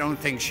 I don't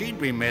think she'd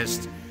be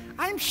missed.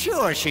 I'm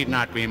sure she'd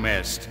not be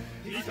missed.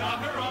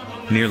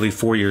 Nearly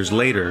 4 years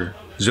later,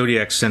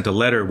 Zodiac sent a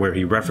letter where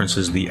he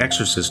references the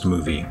Exorcist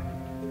movie.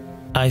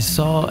 I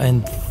saw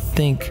and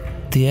think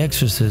The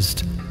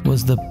Exorcist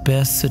was the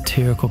best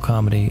satirical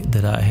comedy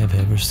that I have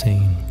ever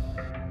seen.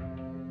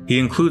 He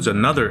includes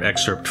another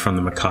excerpt from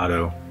the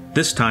Mikado,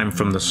 this time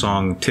from the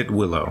song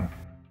Titwillow.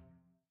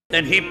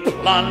 Then he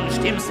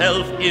plunged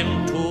himself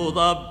into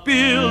the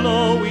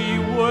billowy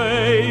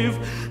wave,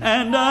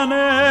 and an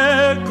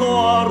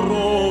echo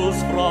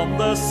arose from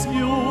the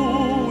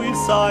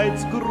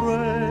suicide's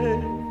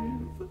grave.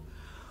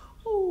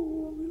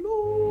 Oh,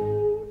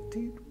 willow,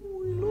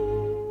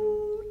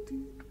 titwillow,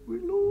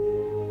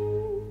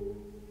 titwillow.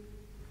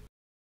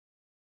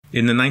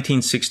 In the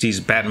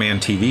 1960s Batman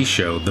TV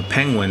show, the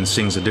Penguin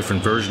sings a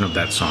different version of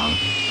that song.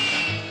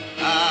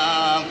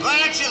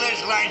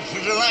 Bachelor's life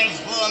is a life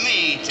for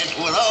me.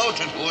 Titwillow,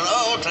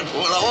 titwillow,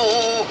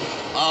 titwillow.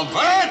 A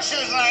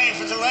bachelor's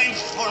life is a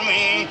life for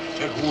me.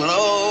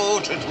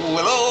 Titwillow,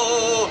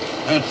 titwillow,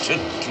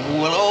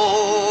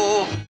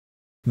 titwillow.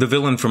 The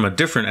villain from a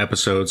different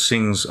episode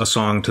sings a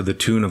song to the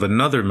tune of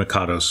another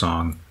Mikado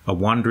song, A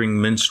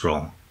Wandering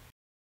Minstrel.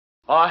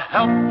 A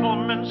helpful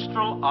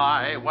minstrel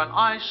I, when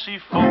I see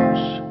folks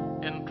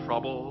in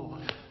trouble,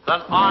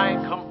 then I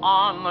come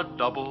on the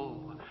double,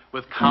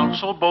 with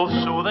counsel both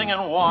soothing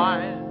and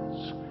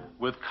wise,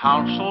 with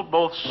counsel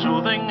both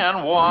soothing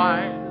and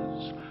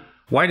wise.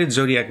 Why did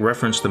Zodiac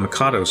reference the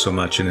Mikado so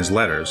much in his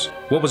letters?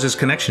 What was his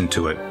connection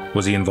to it?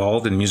 Was he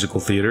involved in musical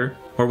theater,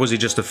 or was he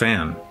just a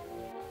fan?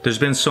 There's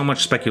been so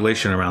much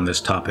speculation around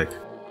this topic.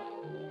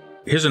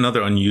 Here's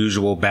another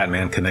unusual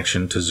Batman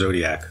connection to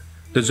Zodiac.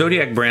 The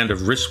Zodiac brand of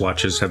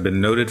wristwatches have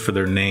been noted for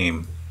their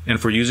name and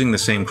for using the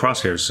same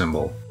crosshair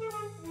symbol.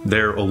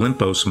 Their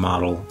Olympos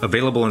model,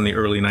 available in the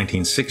early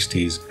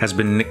 1960s, has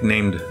been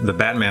nicknamed the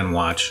Batman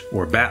Watch,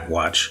 or Bat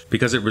Watch,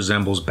 because it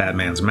resembles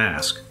Batman's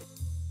mask.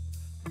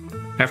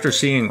 After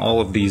seeing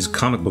all of these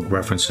comic book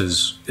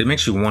references, it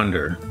makes you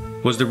wonder,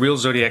 was the real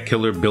Zodiac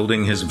Killer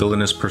building his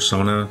villainous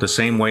persona the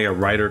same way a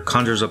writer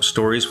conjures up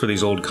stories for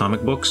these old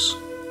comic books?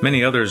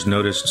 Many others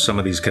noticed some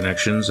of these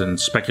connections and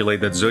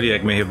speculate that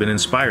Zodiac may have been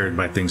inspired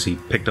by things he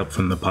picked up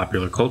from the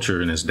popular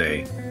culture in his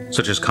day,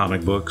 such as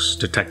comic books,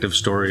 detective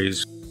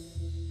stories,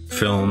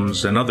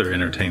 films, and other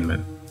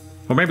entertainment.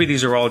 Or maybe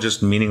these are all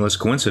just meaningless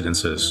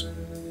coincidences.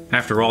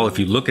 After all, if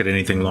you look at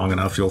anything long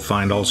enough, you'll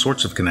find all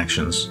sorts of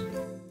connections.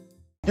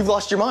 You've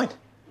lost your mind.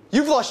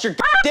 You've lost your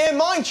goddamn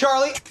mind,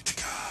 Charlie!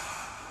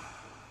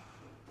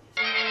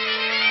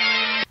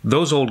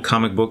 Those old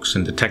comic books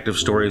and detective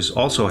stories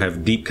also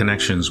have deep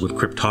connections with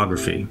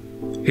cryptography.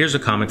 Here's a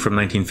comic from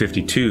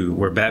 1952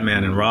 where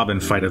Batman and Robin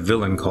fight a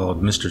villain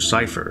called Mr.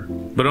 Cipher.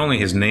 But only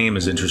his name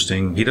is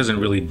interesting, he doesn't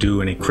really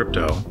do any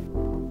crypto.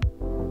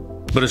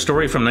 But a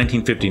story from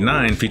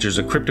 1959 features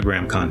a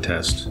cryptogram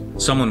contest.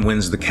 Someone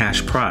wins the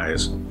cash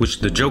prize, which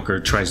the Joker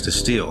tries to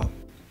steal.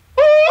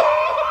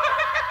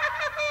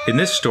 In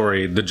this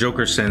story, the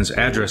Joker sends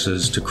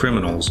addresses to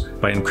criminals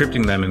by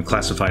encrypting them in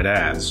classified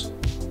ads.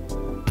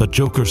 The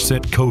Joker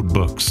sent code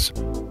books.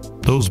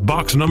 Those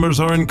box numbers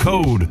are in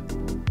code.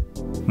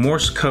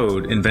 Morse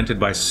code, invented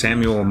by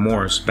Samuel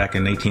Morse back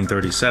in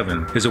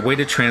 1837, is a way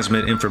to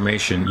transmit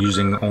information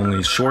using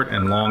only short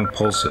and long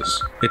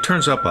pulses. It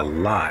turns up a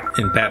lot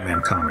in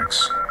Batman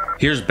comics.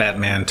 Here's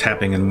Batman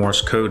tapping in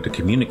Morse code to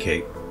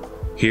communicate.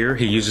 Here,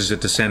 he uses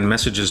it to send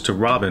messages to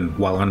Robin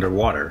while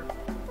underwater,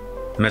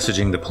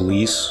 messaging the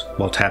police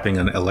while tapping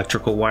an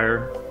electrical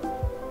wire.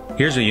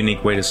 Here's a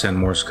unique way to send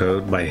Morse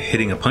code by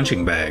hitting a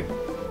punching bag.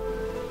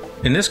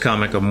 In this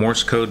comic, a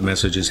Morse code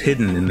message is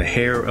hidden in the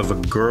hair of a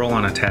girl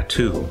on a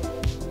tattoo.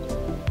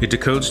 It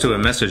decodes to a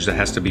message that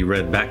has to be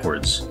read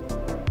backwards.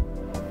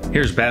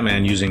 Here's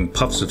Batman using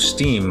puffs of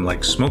steam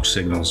like smoke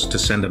signals to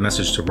send a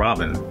message to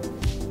Robin.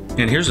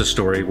 And here's a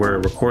story where a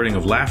recording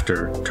of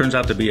laughter turns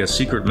out to be a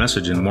secret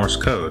message in Morse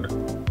code.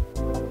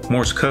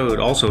 Morse code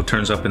also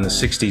turns up in the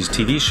 60s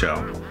TV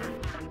show.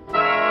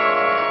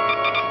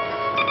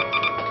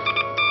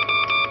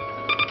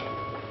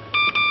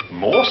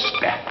 Morse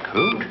that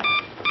code?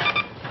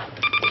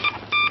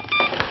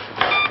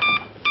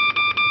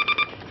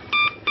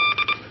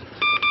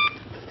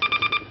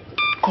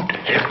 Good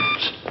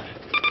heavens.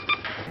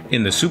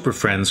 In the Super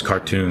Friends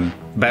cartoon,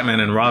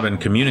 Batman and Robin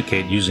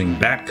communicate using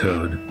bat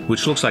code,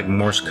 which looks like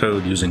Morse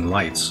code using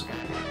lights.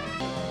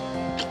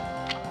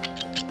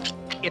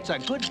 It's a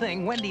good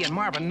thing Wendy and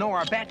Marvin know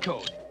our bat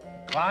code.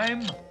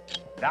 Climb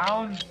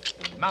down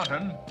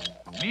mountain.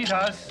 Meet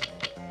us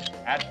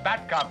at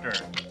Batcopter.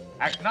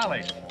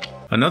 Acknowledge.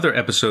 Another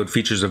episode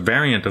features a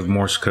variant of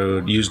Morse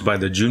code used by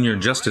the Junior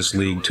Justice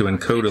League to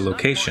encode a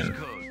location.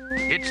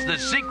 It's the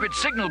secret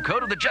signal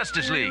code of the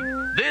Justice League.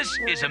 This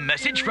is a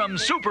message from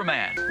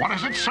Superman. What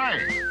does it say?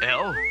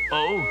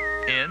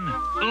 L-O-N,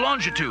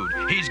 longitude.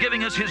 He's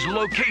giving us his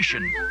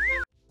location.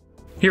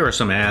 Here are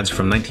some ads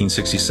from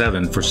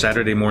 1967 for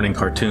Saturday morning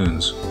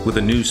cartoons, with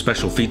a new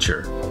special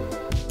feature.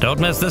 Don't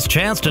miss this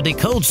chance to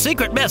decode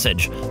secret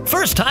message.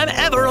 First time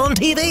ever on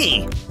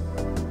TV.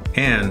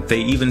 And they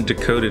even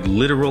decoded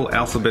literal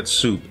alphabet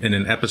soup in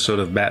an episode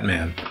of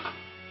Batman.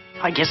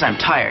 I guess I'm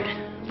tired,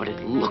 but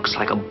it looks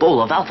like a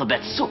bowl of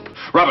alphabet soup.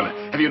 Robin,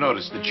 have you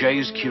noticed the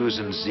J's, Q's,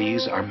 and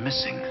Z's are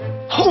missing?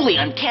 Holy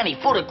uncanny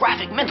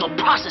photographic mental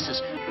processes.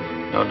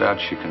 No doubt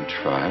she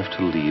contrived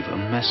to leave a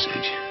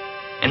message.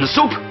 In the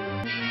soup?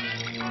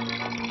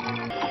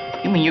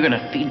 You mean you're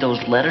gonna feed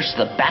those letters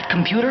to the Bat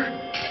computer?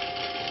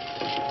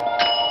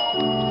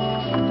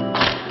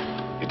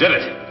 You did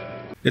it.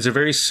 It's a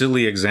very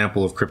silly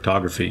example of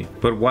cryptography,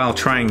 but while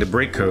trying to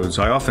break codes,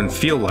 I often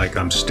feel like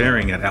I'm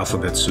staring at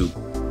alphabet soup.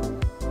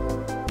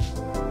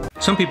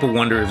 Some people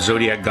wonder if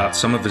Zodiac got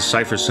some of his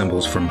cipher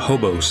symbols from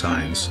hobo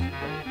signs.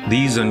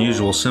 These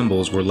unusual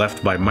symbols were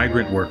left by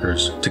migrant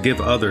workers to give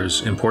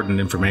others important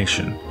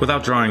information,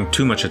 without drawing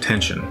too much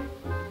attention.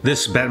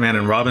 This Batman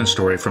and Robin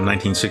story from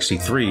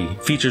 1963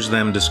 features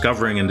them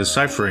discovering and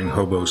deciphering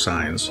hobo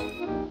signs.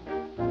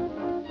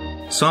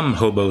 Some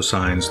hobo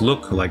signs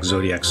look like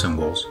Zodiac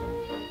symbols.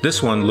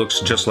 This one looks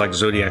just like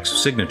Zodiac's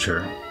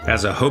signature.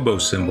 As a hobo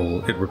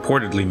symbol, it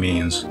reportedly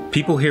means,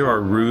 "People here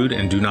are rude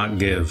and do not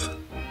give."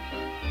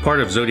 Part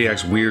of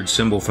Zodiac's weird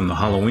symbol from the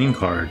Halloween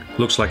card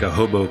looks like a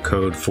hobo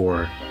code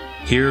for,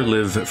 "Here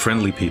live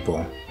friendly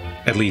people,"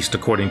 at least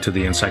according to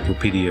the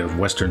Encyclopedia of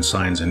Western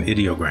Signs and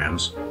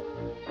Ideograms.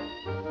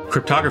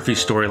 Cryptography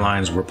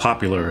storylines were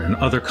popular in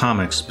other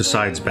comics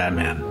besides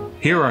Batman.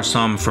 Here are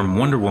some from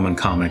Wonder Woman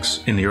comics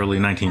in the early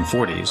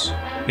 1940s.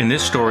 In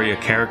this story, a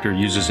character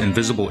uses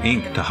invisible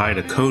ink to hide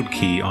a code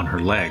key on her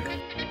leg.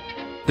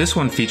 This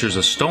one features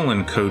a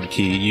stolen code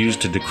key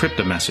used to decrypt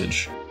a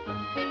message.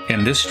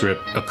 In this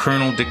strip, a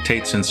colonel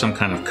dictates in some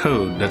kind of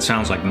code that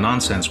sounds like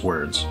nonsense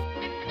words.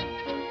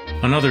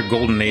 Another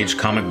Golden Age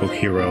comic book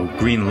hero,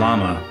 Green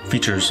Llama,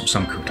 features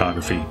some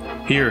cryptography.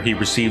 Here he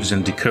receives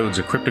and decodes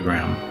a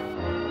cryptogram.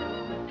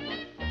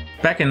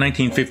 Back in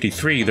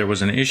 1953, there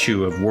was an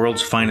issue of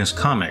World's Finest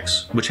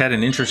Comics, which had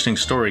an interesting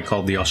story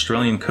called The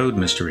Australian Code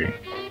Mystery.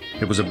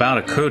 It was about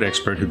a code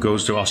expert who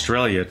goes to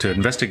Australia to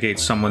investigate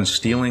someone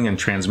stealing and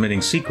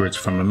transmitting secrets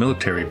from a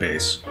military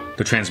base.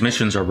 The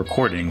transmissions are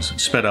recordings,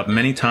 sped up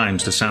many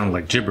times to sound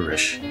like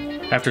gibberish.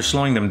 After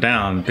slowing them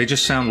down, they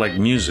just sound like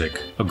music,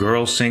 a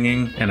girl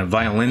singing and a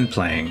violin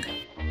playing.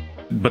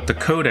 But the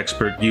code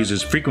expert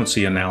uses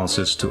frequency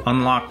analysis to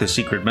unlock the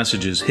secret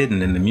messages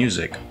hidden in the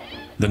music.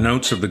 The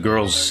notes of the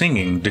girls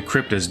singing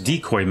decrypt as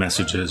decoy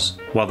messages,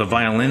 while the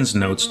violin's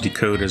notes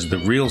decode as the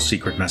real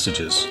secret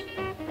messages.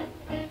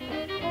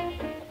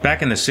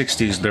 Back in the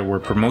 60s, there were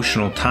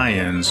promotional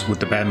tie-ins with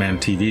the Batman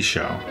TV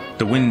show.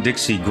 The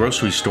Winn-Dixie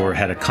grocery store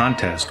had a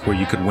contest where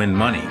you could win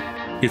money.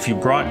 If you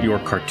brought your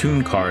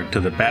cartoon card to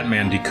the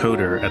Batman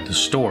decoder at the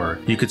store,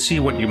 you could see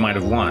what you might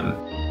have won.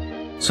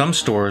 Some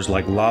stores,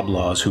 like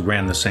Loblaws, who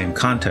ran the same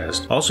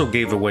contest, also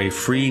gave away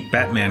free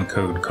Batman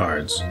code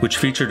cards, which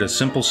featured a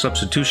simple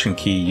substitution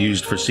key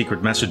used for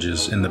secret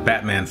messages in the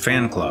Batman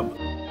fan club.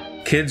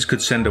 Kids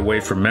could send away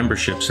for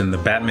memberships in the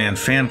Batman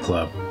fan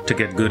club to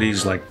get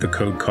goodies like the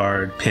code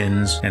card,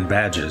 pins, and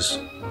badges.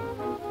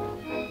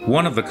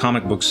 One of the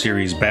comic book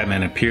series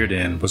Batman appeared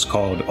in was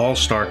called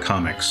All-Star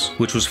Comics,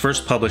 which was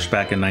first published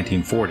back in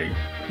 1940.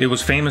 It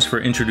was famous for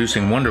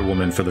introducing Wonder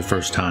Woman for the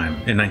first time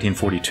in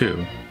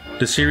 1942.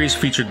 The series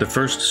featured the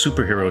first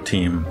superhero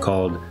team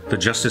called the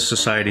Justice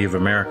Society of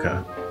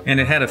America, and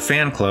it had a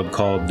fan club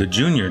called the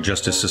Junior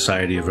Justice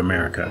Society of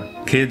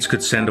America. Kids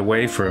could send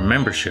away for a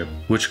membership,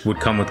 which would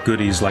come with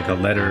goodies like a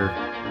letter,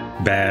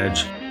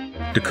 badge,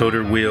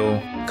 decoder wheel,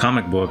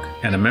 comic book,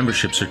 and a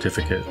membership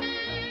certificate.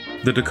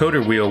 The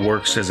decoder wheel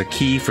works as a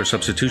key for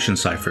substitution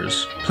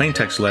ciphers.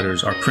 Plaintext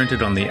letters are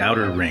printed on the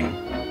outer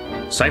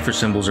ring. Cipher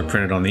symbols are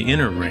printed on the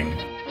inner ring.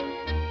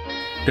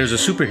 There's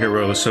a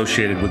superhero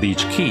associated with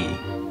each key.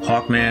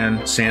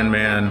 Hawkman,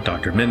 Sandman,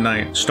 Dr.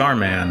 Midnight,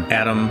 Starman,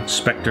 Atom,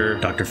 Spectre,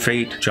 Dr.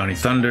 Fate, Johnny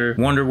Thunder,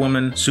 Wonder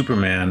Woman,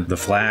 Superman, The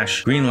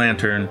Flash, Green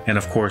Lantern, and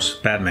of course,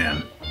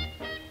 Batman.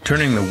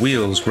 Turning the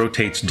wheels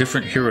rotates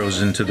different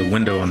heroes into the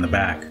window on the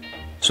back,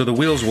 so the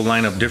wheels will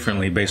line up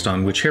differently based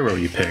on which hero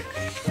you pick.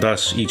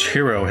 Thus, each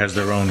hero has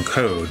their own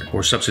code,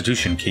 or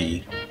substitution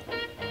key.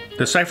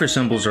 The cipher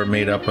symbols are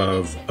made up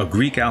of a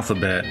Greek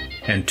alphabet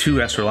and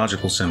 2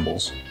 astrological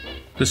symbols.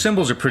 The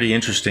symbols are pretty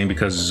interesting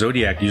because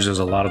Zodiac uses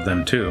a lot of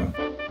them too.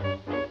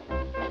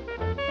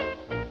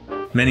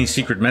 Many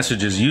secret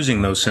messages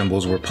using those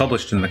symbols were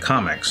published in the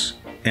comics,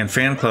 and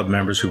fan club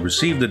members who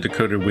received the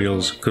decoder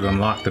wheels could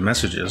unlock the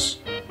messages.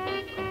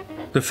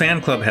 The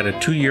fan club had a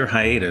 2-year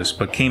hiatus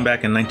but came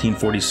back in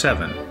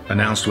 1947,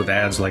 announced with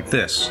ads like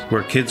this,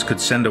 where kids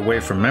could send away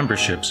for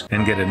memberships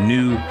and get a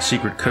new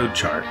secret code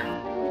chart.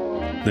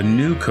 The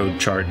new code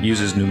chart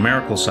uses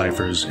numerical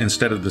ciphers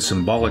instead of the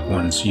symbolic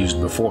ones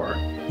used before.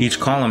 Each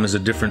column is a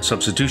different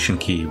substitution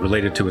key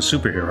related to a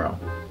superhero.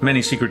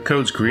 Many secret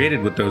codes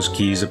created with those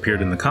keys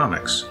appeared in the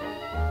comics.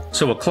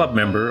 So a club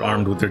member,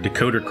 armed with their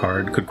decoder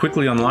card, could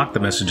quickly unlock the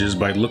messages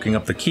by looking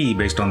up the key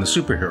based on the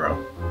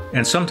superhero.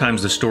 And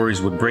sometimes the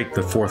stories would break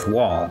the fourth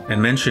wall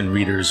and mention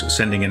readers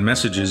sending in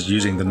messages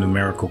using the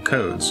numerical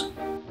codes.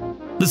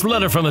 This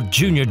letter from a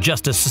Junior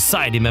Justice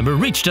Society member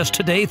reached us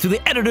today through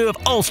the editor of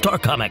All-Star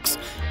Comics.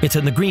 It's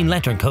in the Green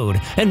Lantern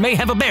Code and may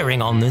have a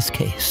bearing on this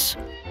case.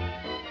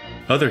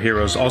 Other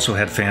heroes also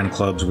had fan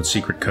clubs with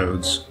secret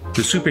codes.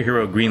 The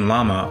superhero Green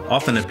Llama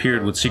often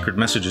appeared with secret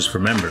messages for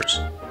members.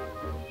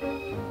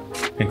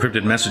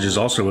 Encrypted messages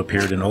also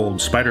appeared in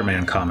old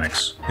Spider-Man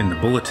comics in the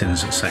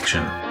Bulletins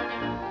section.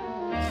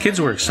 Kids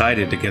were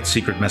excited to get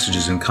secret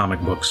messages in comic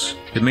books.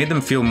 It made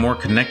them feel more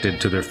connected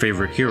to their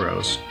favorite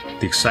heroes.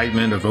 The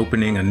excitement of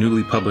opening a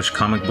newly published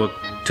comic book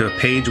to a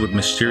page with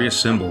mysterious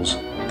symbols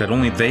that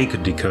only they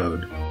could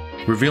decode.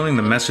 Revealing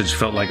the message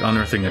felt like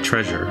unearthing a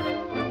treasure.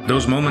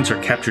 Those moments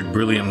are captured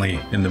brilliantly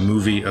in the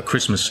movie A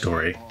Christmas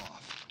Story.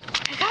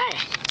 I got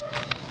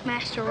it!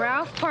 Master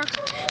Ralph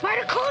Parker, my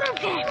decoder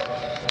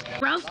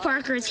pick! Ralph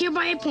Parker is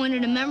hereby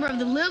appointed a member of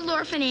the Little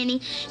Orphan Annie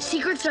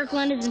Secret Circle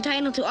and is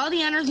entitled to all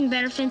the honors and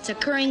benefits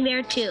occurring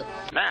there too.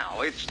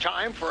 Now it's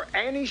time for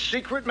Annie's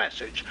secret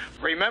message.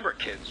 Remember,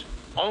 kids,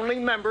 only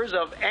members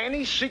of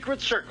Annie's Secret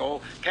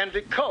Circle can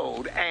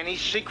decode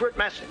Annie's secret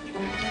message.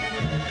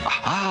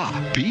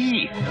 Aha,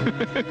 B.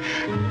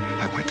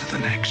 I went to the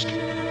next.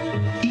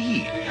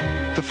 E.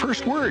 The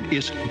first word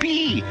is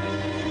B.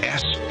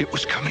 S. It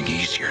was coming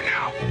easier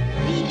now.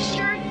 Be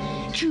sure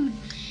to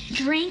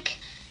drink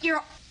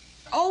your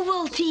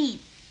Ovaltine.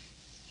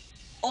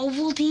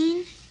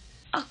 Ovaltine?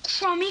 A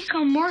crummy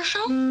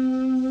commercial?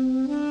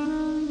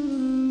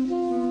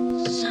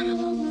 Son of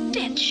a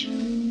bitch.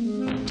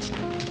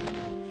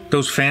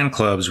 Those fan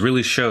clubs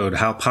really showed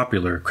how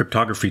popular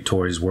cryptography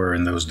toys were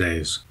in those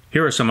days.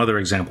 Here are some other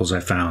examples I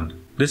found.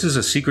 This is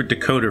a secret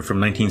decoder from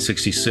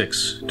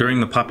 1966, during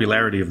the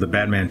popularity of the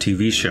Batman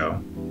TV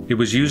show. It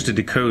was used to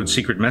decode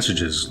secret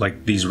messages,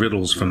 like these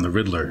riddles from the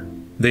Riddler.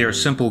 They are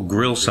simple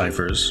grill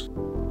ciphers.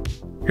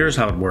 Here's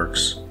how it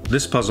works.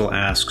 This puzzle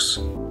asks,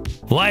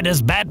 why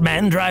does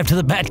Batman drive to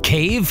the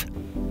Batcave?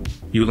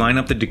 You line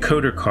up the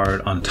decoder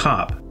card on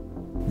top.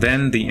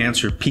 Then the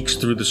answer peeks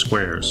through the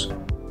squares.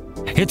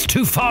 It's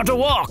too far to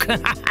walk.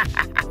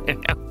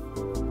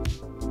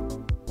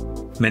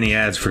 Many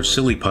ads for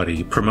Silly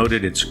Putty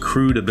promoted its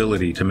crude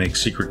ability to make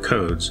secret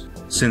codes,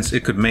 since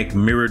it could make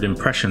mirrored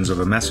impressions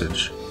of a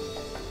message.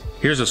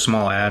 Here's a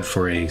small ad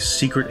for a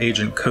secret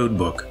agent code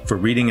book for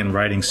reading and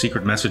writing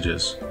secret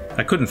messages.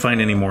 I couldn't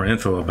find any more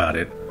info about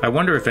it. I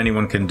wonder if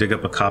anyone can dig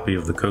up a copy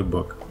of the code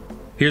book.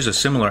 Here's a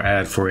similar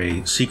ad for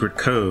a secret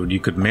code you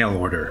could mail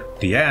order.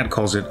 The ad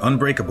calls it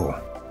unbreakable.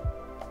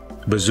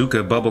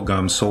 Bazooka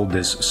Bubblegum sold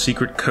this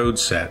secret code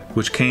set,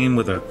 which came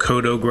with a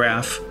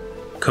codograph,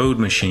 code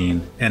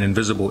machine, and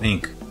invisible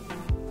ink.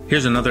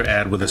 Here's another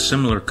ad with a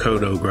similar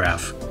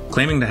codograph,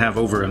 claiming to have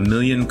over 1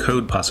 million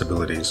code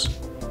possibilities.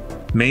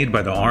 Made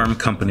by the ARM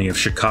Company of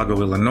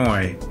Chicago,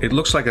 Illinois, it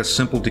looks like a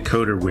simple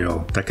decoder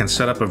wheel that can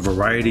set up a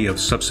variety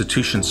of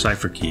substitution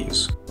cipher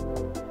keys.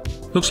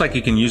 Looks like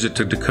you can use it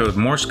to decode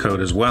Morse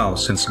code as well,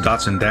 since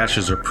dots and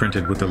dashes are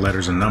printed with the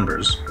letters and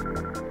numbers.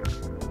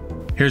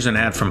 Here's an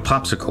ad from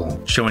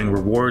Popsicle, showing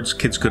rewards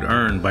kids could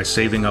earn by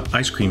saving up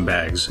ice cream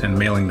bags and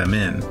mailing them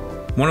in.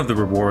 One of the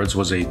rewards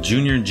was a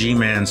Junior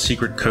G-Man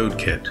secret code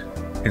kit.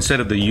 Instead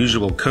of the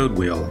usual code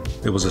wheel,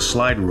 it was a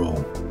slide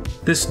rule.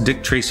 This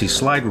Dick Tracy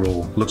slide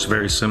rule looks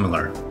very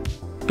similar.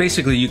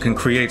 Basically, you can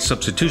create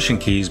substitution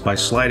keys by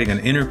sliding an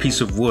inner piece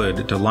of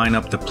wood to line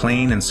up the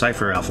plain and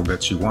cipher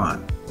alphabets you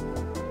want.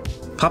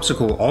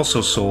 Popsicle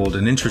also sold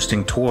an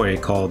interesting toy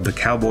called the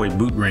Cowboy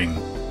Boot Ring.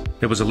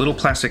 It was a little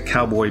plastic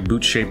cowboy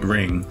boot-shaped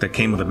ring that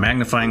came with a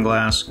magnifying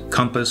glass,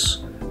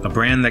 compass, a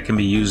brand that can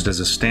be used as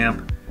a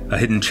stamp, a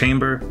hidden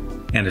chamber,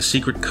 and a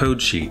secret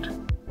code sheet.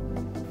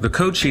 The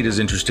code sheet is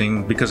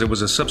interesting because it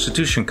was a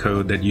substitution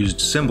code that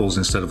used symbols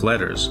instead of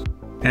letters,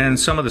 and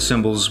some of the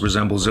symbols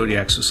resemble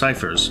Zodiac's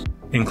ciphers,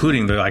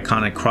 including the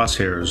iconic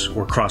crosshairs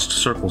or crossed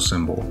circle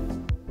symbol.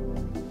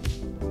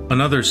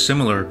 Another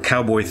similar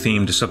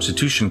cowboy-themed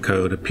substitution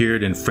code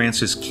appeared in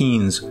Francis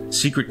Keene's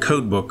Secret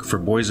Code Book for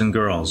Boys and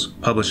Girls,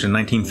 published in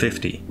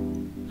 1950.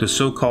 The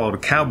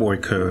so-called cowboy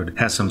code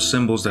has some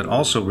symbols that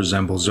also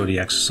resemble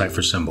Zodiac's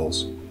cipher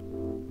symbols.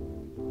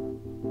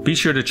 Be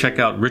sure to check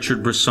out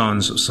Richard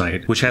Bresson's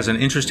site, which has an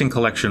interesting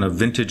collection of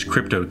vintage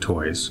crypto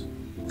toys.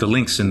 The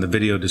link's in the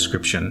video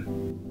description.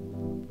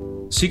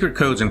 Secret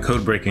codes and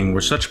codebreaking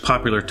were such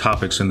popular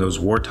topics in those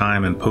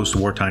wartime and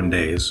post-wartime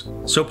days.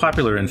 So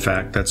popular, in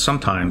fact, that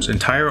sometimes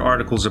entire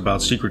articles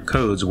about secret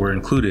codes were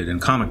included in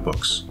comic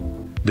books.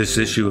 This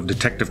issue of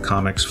Detective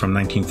Comics from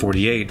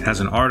 1948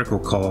 has an article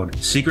called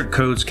Secret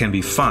Codes Can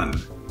Be Fun,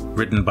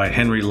 written by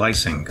Henry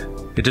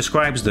Lysing. It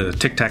describes the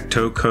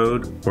tic-tac-toe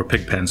code, or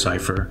pigpen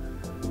cipher,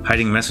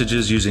 hiding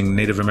messages using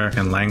Native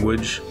American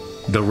language,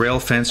 the rail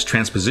fence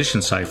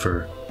transposition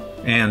cipher,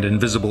 and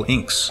invisible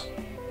inks.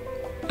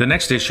 The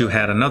next issue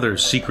had another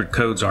Secret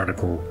Codes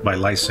article by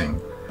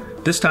Lysing,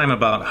 this time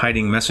about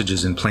hiding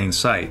messages in plain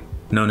sight,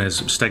 known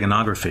as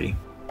steganography.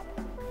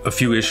 A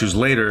few issues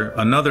later,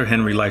 another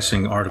Henry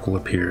Lysing article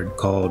appeared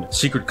called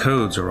Secret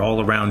Codes Are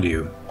All Around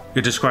You.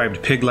 It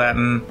described Pig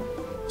Latin,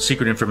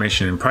 secret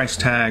information in price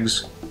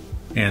tags,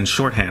 and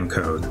shorthand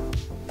code.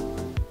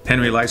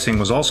 Henry Lysing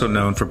was also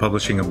known for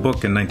publishing a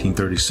book in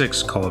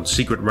 1936 called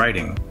Secret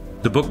Writing.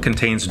 The book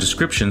contains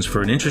descriptions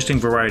for an interesting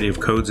variety of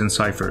codes and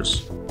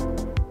ciphers.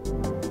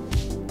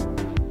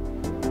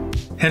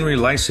 Henry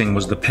Lysing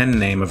was the pen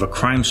name of a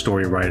crime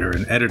story writer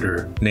and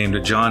editor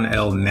named John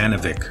L.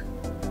 Nanovic.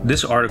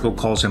 This article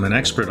calls him an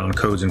expert on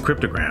codes and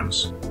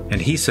cryptograms,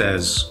 and he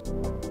says,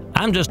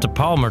 I'm just a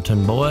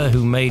Palmerton boy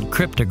who made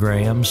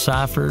cryptograms,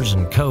 ciphers,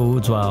 and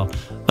codes while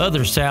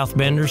other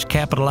Southbenders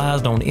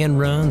capitalized on end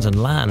runs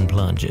and line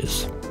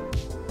plunges.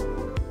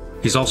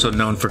 He's also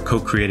known for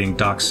co-creating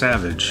Doc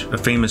Savage, a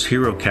famous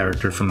hero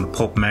character from the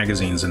pulp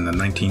magazines in the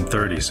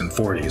 1930s and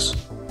 40s.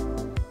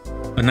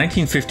 A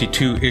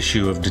 1952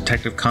 issue of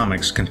Detective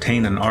Comics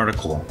contained an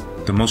article,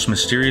 The Most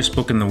Mysterious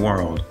Book in the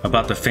World,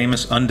 about the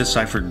famous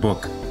undeciphered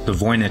book, the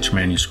Voynich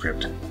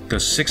manuscript. The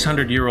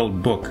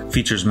 600-year-old book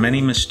features many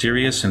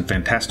mysterious and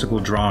fantastical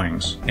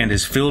drawings, and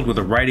is filled with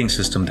a writing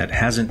system that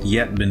hasn't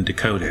yet been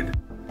decoded.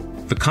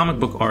 The comic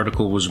book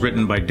article was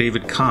written by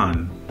David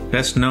Kahn,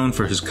 best known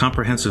for his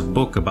comprehensive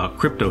book about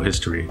crypto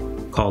history,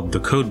 called The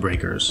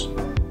Codebreakers.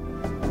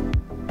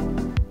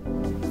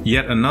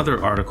 Yet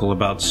another article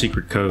about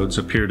secret codes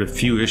appeared a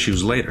few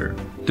issues later.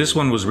 This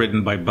one was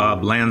written by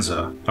Bob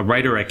Lanza, a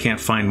writer I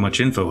can't find much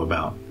info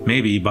about.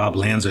 Maybe Bob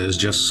Lanza is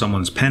just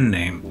someone's pen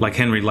name, like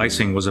Henry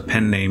Lysing was a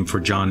pen name for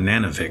John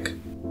Nanovic.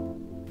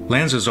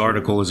 Lanza's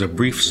article is a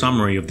brief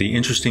summary of the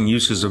interesting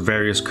uses of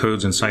various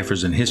codes and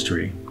ciphers in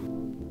history.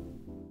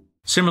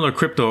 Similar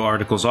crypto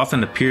articles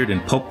often appeared in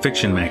pulp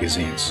fiction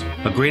magazines.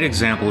 A great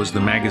example is the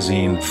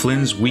magazine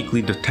Flynn's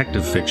Weekly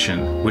Detective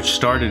Fiction, which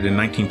started in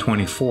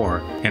 1924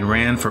 and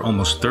ran for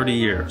almost 30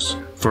 years.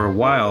 For a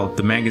while,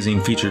 the magazine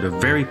featured a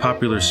very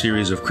popular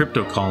series of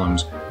crypto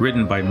columns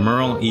written by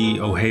Merle E.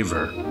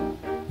 O'Haver.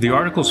 The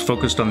articles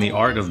focused on the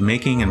art of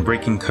making and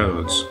breaking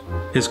codes.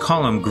 His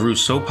column grew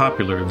so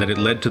popular that it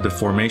led to the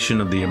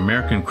formation of the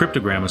American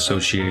Cryptogram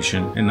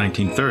Association in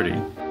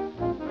 1930.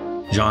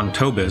 John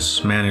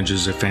Tobis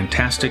manages a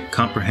fantastic,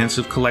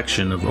 comprehensive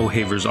collection of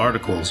O'Haver's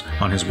articles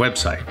on his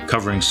website,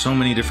 covering so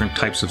many different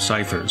types of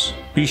ciphers.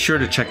 Be sure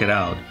to check it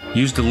out.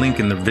 Use the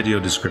link in the video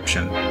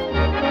description.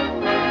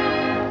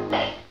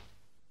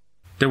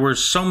 There were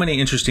so many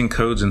interesting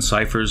codes and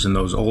ciphers in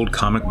those old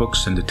comic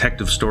books and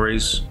detective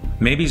stories.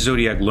 Maybe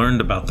Zodiac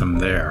learned about them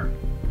there,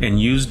 and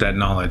used that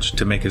knowledge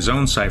to make his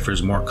own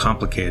ciphers more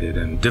complicated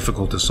and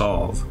difficult to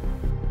solve.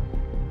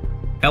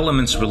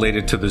 Elements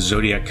related to the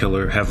Zodiac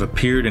Killer have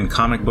appeared in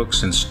comic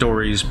books and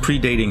stories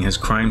predating his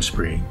crime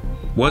spree.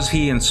 Was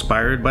he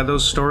inspired by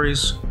those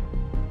stories?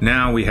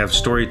 Now we have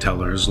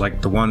storytellers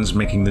like the ones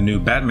making the new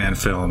Batman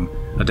film,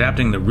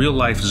 adapting the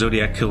real-life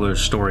Zodiac Killer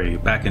story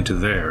back into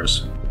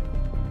theirs.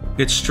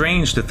 It's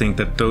strange to think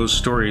that those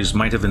stories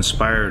might have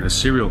inspired a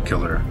serial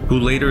killer, who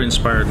later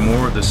inspired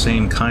more of the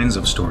same kinds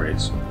of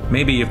stories.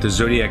 Maybe if the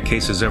Zodiac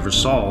case is ever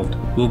solved,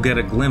 we'll get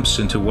a glimpse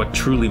into what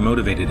truly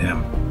motivated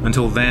him.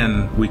 Until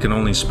then, we can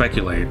only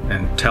speculate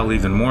and tell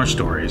even more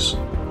stories.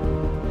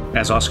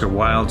 As Oscar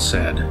Wilde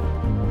said,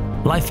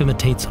 "Life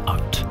imitates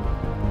art.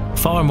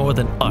 Far more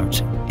than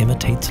art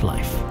imitates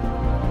life."